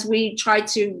tests as we try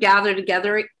to gather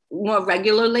together more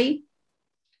regularly?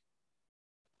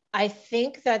 I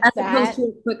think that as opposed to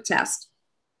a quick test.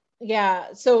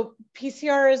 Yeah, so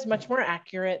PCR is much more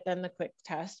accurate than the quick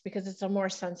test because it's a more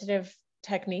sensitive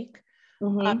technique.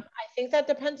 I think that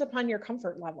depends upon your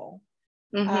comfort level.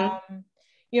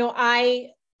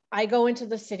 I go into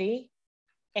the city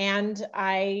and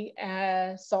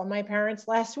I saw my parents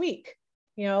last week,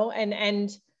 but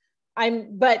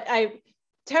I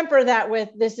temper that with,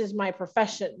 this is my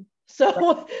profession.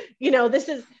 So,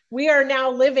 we are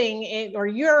now living in, or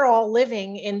you're all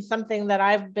living in something that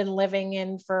I've been living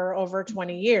in for over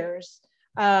 20 years.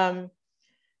 But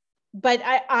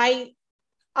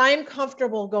I'm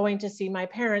comfortable going to see my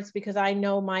parents because I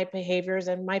know my behaviors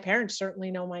and my parents certainly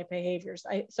know my behaviors.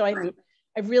 I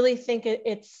really think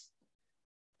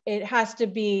it has to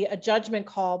be a judgment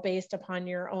call based upon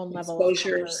your own level of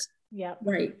comfort. Yeah.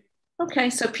 Right. Okay.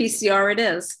 So PCR it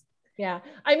is. Yeah.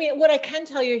 I mean, what I can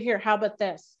tell you here, how about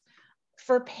this?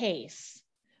 For PACE,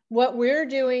 what we're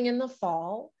doing in the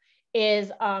fall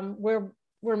is we're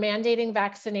mandating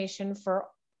vaccination for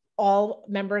all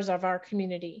members of our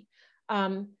community.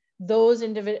 Those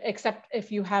individuals, except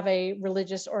if you have a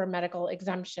religious or a medical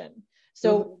exemption.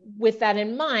 So with that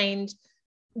in mind,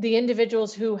 the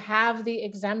individuals who have the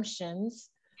exemptions,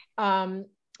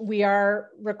 we are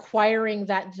requiring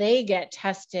that they get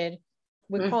tested.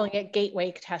 We're calling it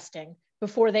gateway testing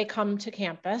before they come to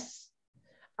campus.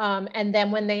 And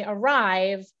then when they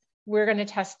arrive, we're going to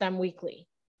test them weekly.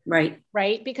 Right.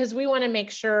 Right. Because we want to make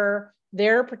sure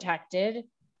they're protected.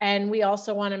 And we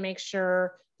also want to make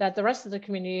sure that the rest of the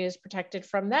community is protected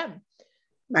from them.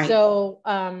 Right. So,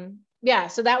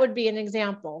 so that would be an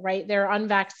example, right? They're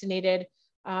unvaccinated.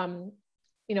 And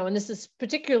this is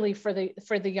particularly for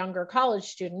the younger college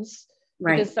students,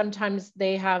 right? Because sometimes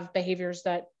they have behaviors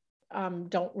that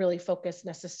don't really focus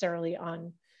necessarily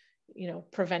on,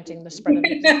 preventing the spread of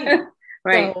the disease.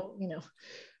 Right. So,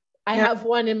 I have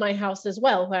one in my house as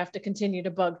well who I have to continue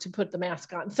to bug to put the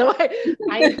mask on. So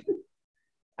I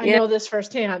know this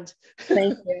firsthand.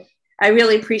 Thank you. I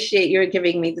really appreciate your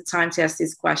giving me the time to ask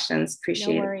these questions.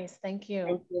 Appreciate it. No worries. Thank you.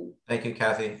 Thank you. Thank you,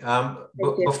 Kathy.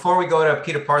 Before we go to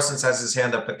Peter Parsons has his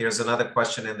hand up, but there's another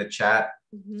question in the chat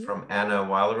from Anna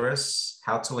Wallerus.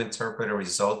 How to interpret a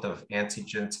result of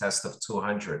antigen test of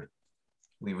 200?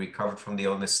 We recovered from the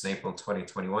illness in April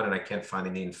 2021, and I can't find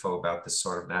any info about this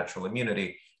sort of natural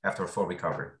immunity after a full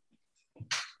recovery.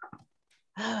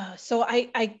 So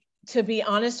I to be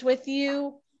honest with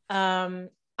you,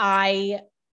 I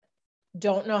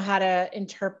don't know how to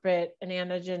interpret an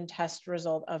antigen test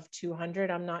result of 200.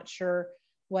 I'm not sure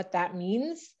what that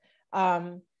means.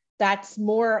 That's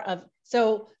more of,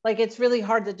 so it's really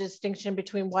hard, the distinction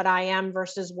between what I am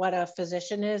versus what a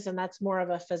physician is. And that's more of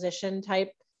a physician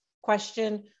type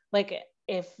question.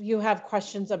 If you have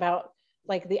questions about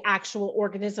the actual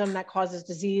organism that causes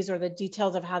disease or the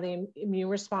details of how the immune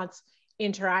response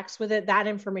interacts with it, that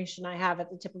information I have at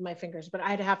the tip of my fingers, but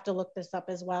I'd have to look this up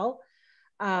as well.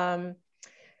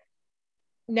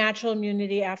 Natural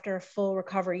immunity after a full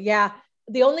recovery. Yeah,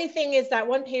 the only thing is that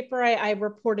one paper I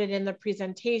reported in the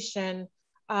presentation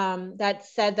that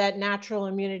said that natural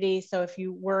immunity, so if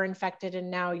you were infected and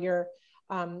now you're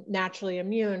naturally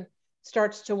immune,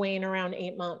 starts to wane around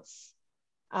 8 months.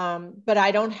 But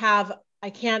I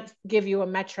can't give you a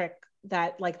metric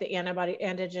that the antibody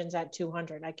antigens at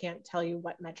 200. I can't tell you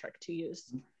what metric to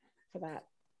use for that.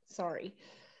 Sorry.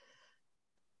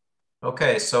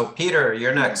 Okay, so Peter,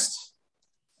 you're next.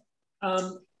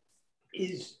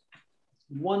 is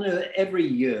one of every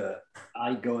year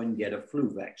I go and get a flu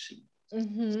vaccine.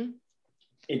 Mm-hmm.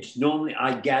 It's normally,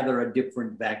 I gather a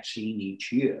different vaccine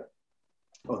each year.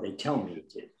 Or they tell me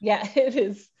it is. Yeah, it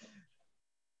is.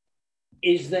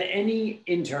 Is there any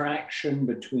interaction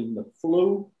between the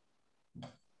flu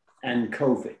and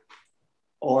COVID?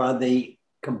 Or are they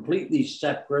completely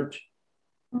separate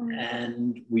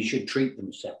and we should treat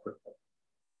them separately?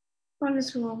 What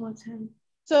is wrong with him?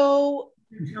 So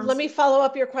let me follow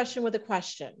up your question with a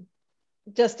question,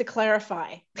 just to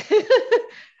clarify.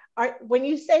 When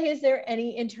you say, is there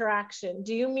any interaction,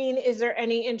 do you mean, is there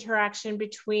any interaction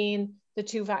between the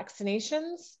two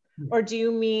vaccinations? Or do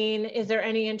you mean, is there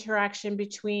any interaction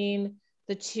between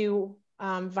the two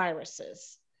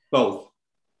viruses? Both.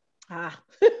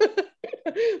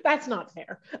 That's not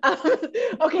fair.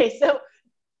 Okay, so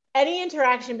any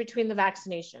interaction between the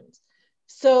vaccinations.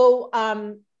 So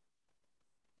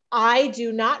I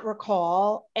do not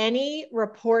recall any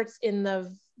reports in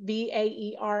the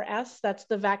VAERS, that's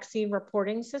the vaccine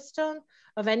reporting system,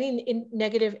 of any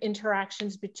negative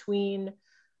interactions between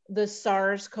the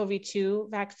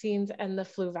SARS-CoV-2 vaccines and the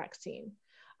flu vaccine.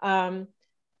 I'm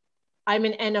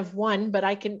an N of 1, but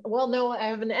I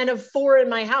have an N of 4 in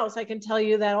my house. I can tell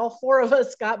you that all 4 of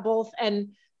us got both, and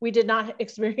we did not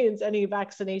experience any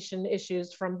vaccination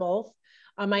issues from both.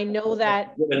 I know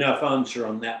that. Good enough answer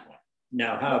on that one.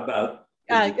 Now, how about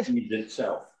the disease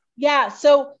itself? Yeah,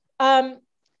 so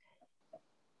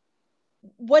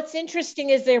what's interesting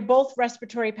is they're both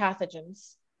respiratory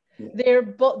pathogens. Yeah.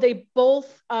 They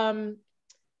both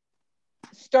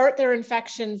start their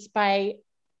infections by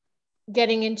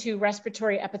getting into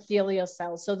respiratory epithelial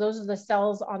cells. So those are the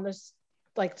cells on the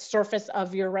surface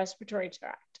of your respiratory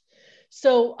tract.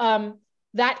 So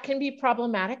that can be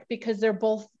problematic because they're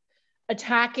both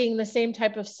attacking the same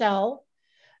type of cell.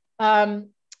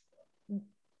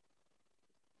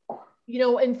 You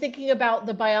know, and thinking about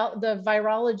the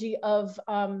virology of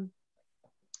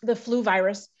the flu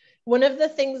virus, one of the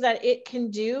things that it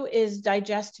can do is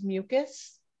digest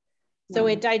mucus. So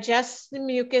it digests the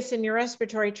mucus in your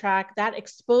respiratory tract, that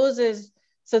exposes,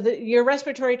 so that your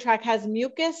respiratory tract has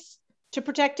mucus to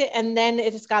protect it, and then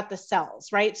it's got the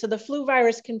cells, right? So the flu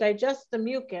virus can digest the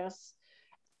mucus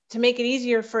to make it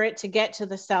easier for it to get to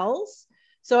the cells.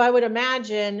 So I would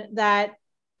imagine that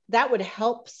that would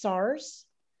help SARS,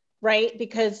 right?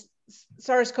 Because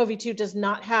SARS-CoV-2 does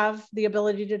not have the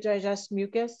ability to digest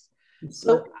mucus.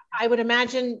 So I would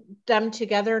imagine them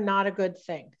together, not a good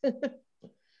thing.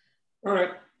 All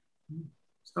right.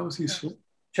 Sounds useful.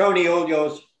 Tony, all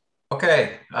yours.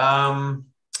 Okay.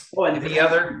 Any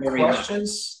other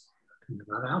questions?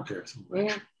 Not out there so much.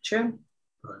 Yeah, true.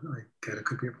 But I get it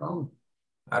could be a problem.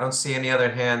 I don't see any other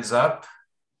hands up.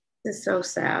 It's so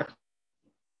sad.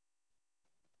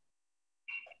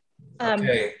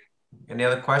 Okay. Any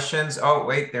other questions? Oh,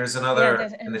 wait, there's another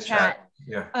in the chat.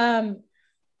 Yeah.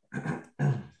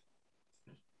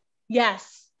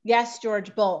 Yes,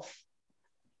 George, both.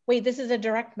 Wait, this is a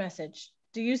direct message.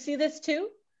 Do you see this too?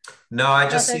 No, I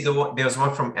just see there's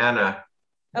one from Anna.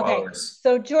 Okay, Wallers.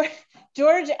 so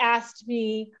George asked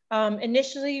me,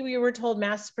 initially we were told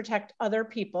masks protect other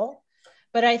people,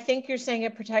 but I think you're saying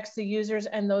it protects the users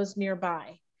and those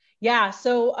nearby. Yeah,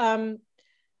 so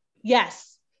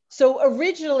yes. So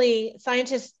originally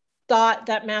scientists thought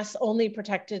that masks only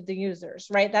protected the users,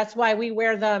 right? That's why we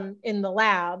wear them in the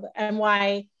lab and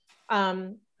why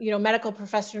medical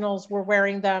professionals were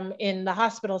wearing them in the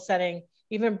hospital setting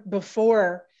even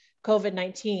before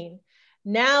COVID-19.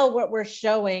 Now what we're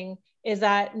showing is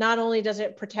that not only does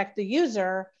it protect the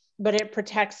user, but it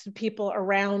protects the people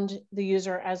around the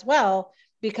user as well,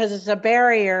 because it's a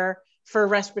barrier for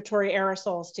respiratory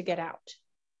aerosols to get out.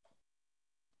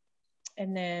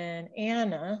 And then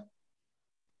Anna,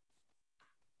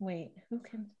 wait, who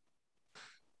can?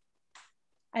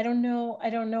 I don't know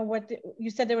what you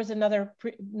said. There was another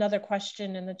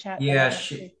question in the chat. Yeah,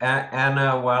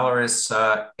 Anna Waller's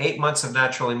 8 months of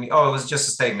natural immunity. Oh, it was just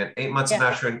a statement. 8 months of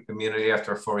natural immunity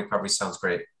after a full recovery sounds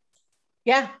great.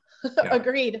 Yeah.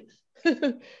 Agreed.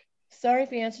 Sorry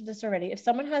if we answered this already. If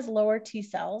someone has lower T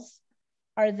cells,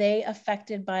 are they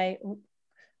affected by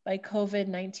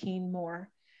COVID-19 more?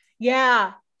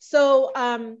 Yeah. So,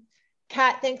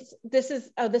 Kat, thanks. This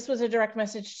was a direct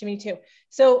message to me too.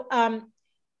 So,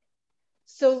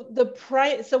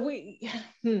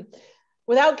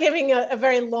 without giving a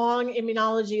very long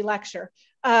immunology lecture,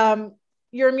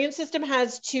 your immune system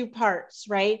has two parts,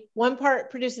 right? One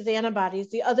part produces antibodies,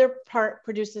 the other part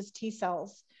produces T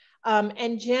cells.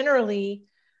 And generally,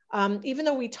 even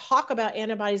though we talk about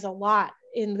antibodies a lot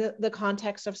in the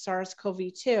context of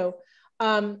SARS-CoV-2,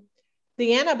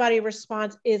 the antibody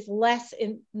response is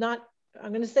I'm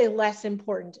going to say less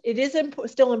important. It is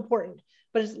still important,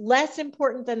 but it's less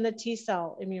important than the T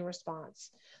cell immune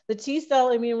response. The T cell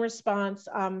immune response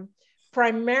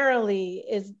primarily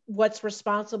is what's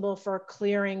responsible for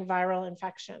clearing viral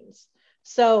infections.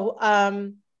 So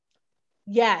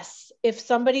yes, if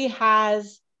somebody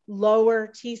has lower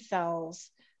T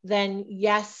cells, then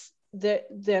yes,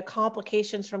 the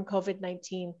complications from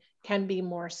COVID-19 can be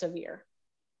more severe.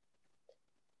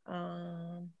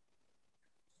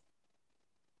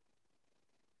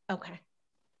 Okay.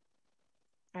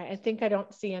 All right, I think I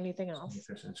don't see anything else.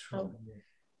 Oh,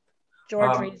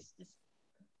 George raised his...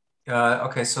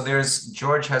 Okay, so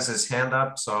George has his hand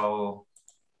up, so I'll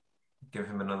give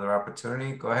him another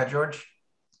opportunity. Go ahead, George.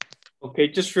 Okay,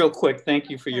 just real quick, thank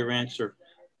you for your answer.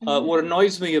 What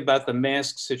annoys me about the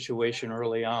mask situation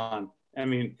early on, I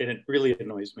mean, and it really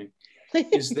annoys me,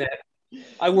 is that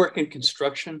I work in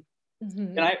construction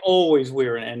and I always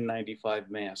wear an N95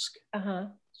 mask.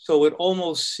 So it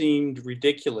almost seemed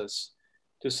ridiculous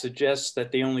to suggest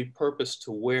that the only purpose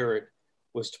to wear it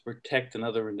was to protect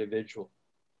another individual.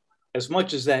 As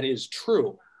much as that is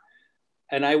true.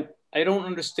 And I don't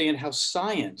understand how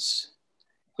science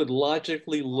could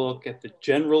logically look at the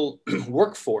general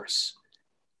workforce,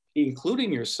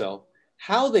 including yourself,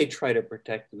 how they try to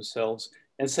protect themselves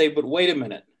and say, but wait a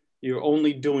minute, you're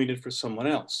only doing it for someone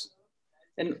else.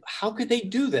 And how could they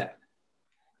do that?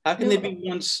 How can they be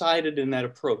one-sided in that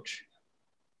approach?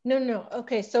 No.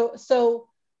 Okay, so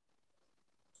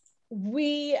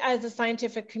we as a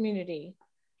scientific community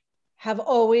have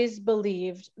always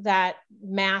believed that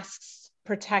masks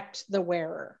protect the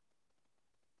wearer,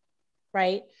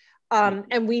 right?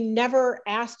 And we never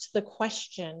asked the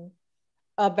question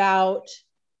about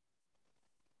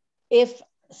if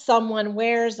someone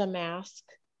wears a mask,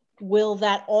 will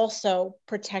that also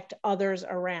protect others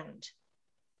around?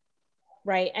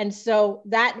 Right. And so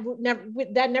that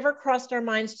never crossed our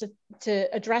minds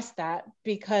to address that,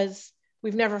 because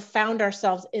we've never found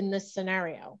ourselves in this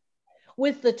scenario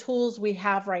with the tools we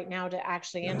have right now to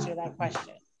actually answer that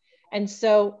question. And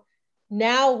so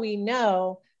now we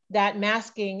know that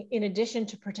masking, in addition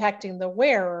to protecting the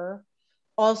wearer,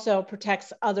 also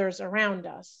protects others around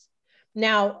us.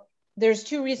 Now, there's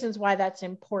two reasons why that's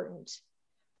important.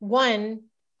 One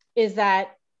is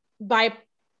that by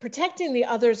protecting the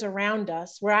others around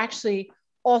us, we're actually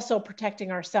also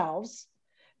protecting ourselves,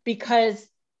 because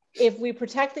if we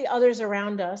protect the others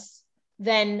around us,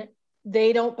 then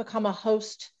they don't become a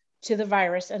host to the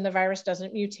virus and the virus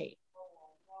doesn't mutate.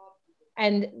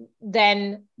 And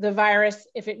then the virus,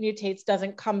 if it mutates,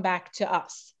 doesn't come back to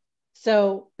us.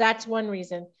 So that's one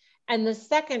reason. And the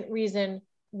second reason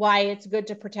why it's good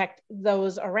to protect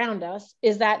those around us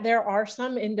is that there are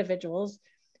some individuals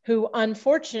who,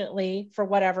 unfortunately, for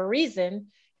whatever reason,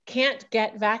 can't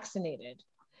get vaccinated.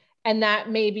 And that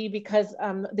may be because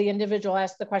the individual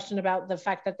asked the question about the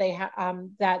fact that they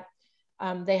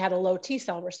had a low T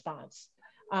cell response.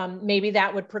 Maybe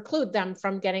that would preclude them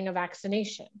from getting a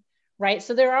vaccination, right?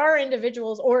 So there are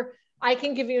individuals, or I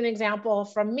can give you an example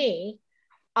from me.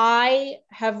 I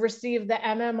have received the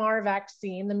MMR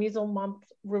vaccine, the measles, mumps,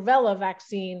 rubella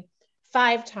vaccine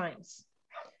 5 times.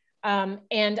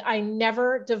 And I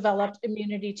never developed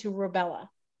immunity to rubella.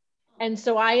 And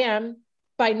so I am,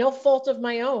 by no fault of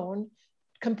my own,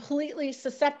 completely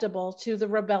susceptible to the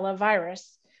rubella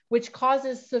virus, which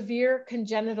causes severe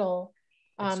congenital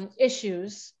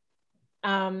issues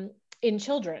in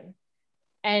children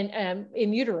and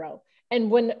in utero. And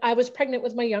when I was pregnant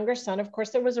with my younger son, of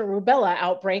course, there was a rubella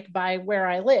outbreak by where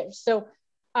I lived. So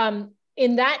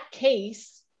in that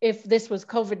case, if this was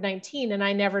COVID-19 and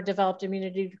I never developed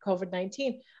immunity to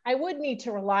COVID-19, I would need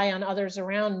to rely on others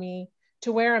around me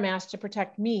to wear a mask to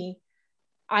protect me.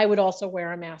 I would also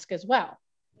wear a mask as well.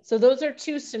 So those are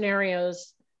two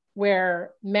scenarios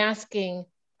where masking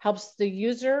helps the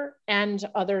user and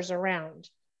others around.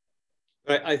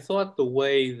 I thought the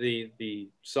way the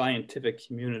scientific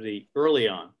community early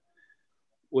on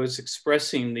was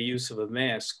expressing the use of a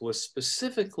mask was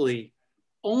specifically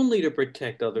only to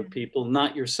protect other people,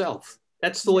 not yourself.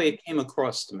 That's the way it came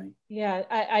across to me. Yeah,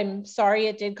 I'm sorry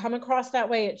it did come across that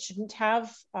way. It shouldn't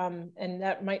have. And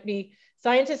that might be,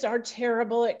 scientists are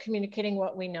terrible at communicating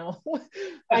what we know.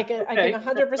 I can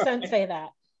 100% say that.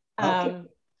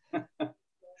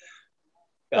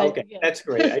 Okay, yeah. That's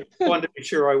great. I just wanted to be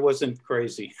sure I wasn't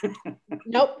crazy.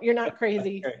 Nope, you're not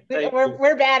crazy. Okay,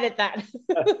 we're bad at that.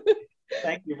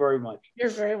 Thank you very much. You're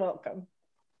very welcome.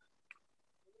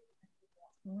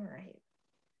 All right.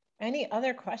 Any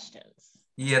other questions?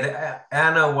 Yeah,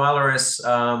 Anna Wallerus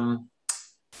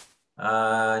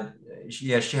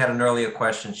Yeah, she had an earlier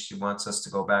question she wants us to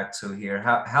go back to here.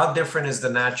 How different is the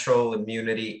natural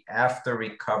immunity after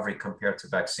recovery compared to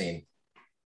vaccine?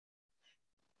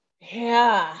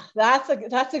 Yeah, that's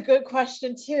a good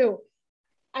question too.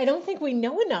 I don't think we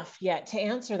know enough yet to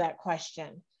answer that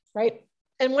question, right?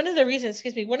 And one of the reasons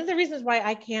why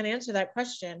I can't answer that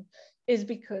question is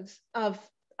because of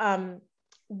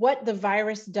what the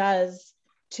virus does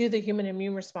to the human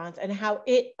immune response and how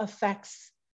it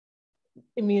affects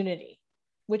immunity,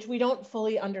 which we don't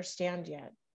fully understand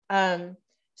yet.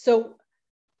 So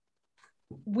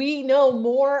we know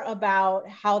more about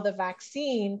how the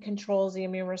vaccine controls the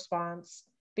immune response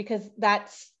because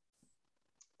that's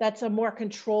a more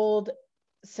controlled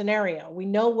scenario. We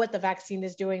know what the vaccine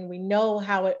is doing. We know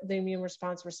how the immune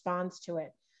response responds to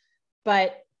it.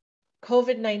 But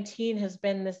COVID-19 has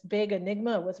been this big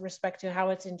enigma with respect to how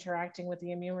it's interacting with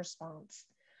the immune response.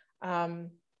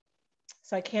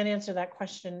 So I can't answer that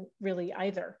question really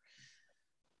either.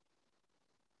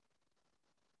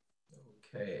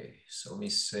 Okay, so let me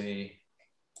see.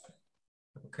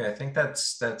 Okay, I think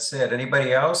that's it.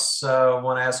 Anybody else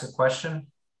want to ask a question?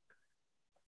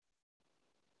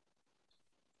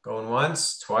 Going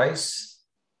once, twice.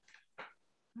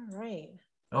 All right.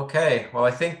 Okay, well,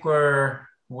 I think we're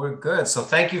good. So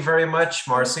thank you very much,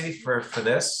 Marcy, for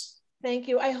this. Thank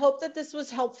you. I hope that this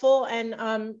was helpful. And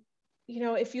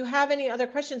if you have any other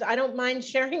questions, I don't mind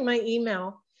sharing my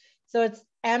email. So it's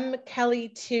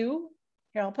mkelly2.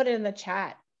 Here, I'll put it in the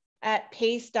chat at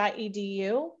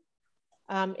pace.edu.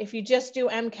 If you just do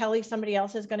mkelly, somebody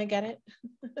else is going to get it.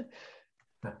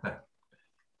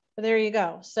 But there you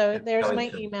go. So there's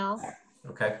my email.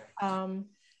 Okay.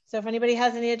 So if anybody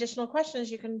has any additional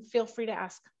questions, you can feel free to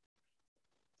ask.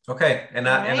 Okay, and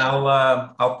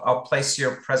I'll place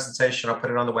your presentation. I'll put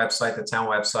it on the website, the town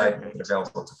website, and make it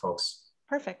available to folks.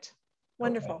 Perfect.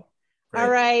 Wonderful. Okay. All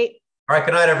right. All right.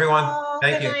 Good night, everyone.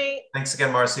 Thank Good you. night. Thanks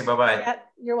again, Marcy. Bye-bye. Yep,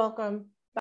 you're welcome.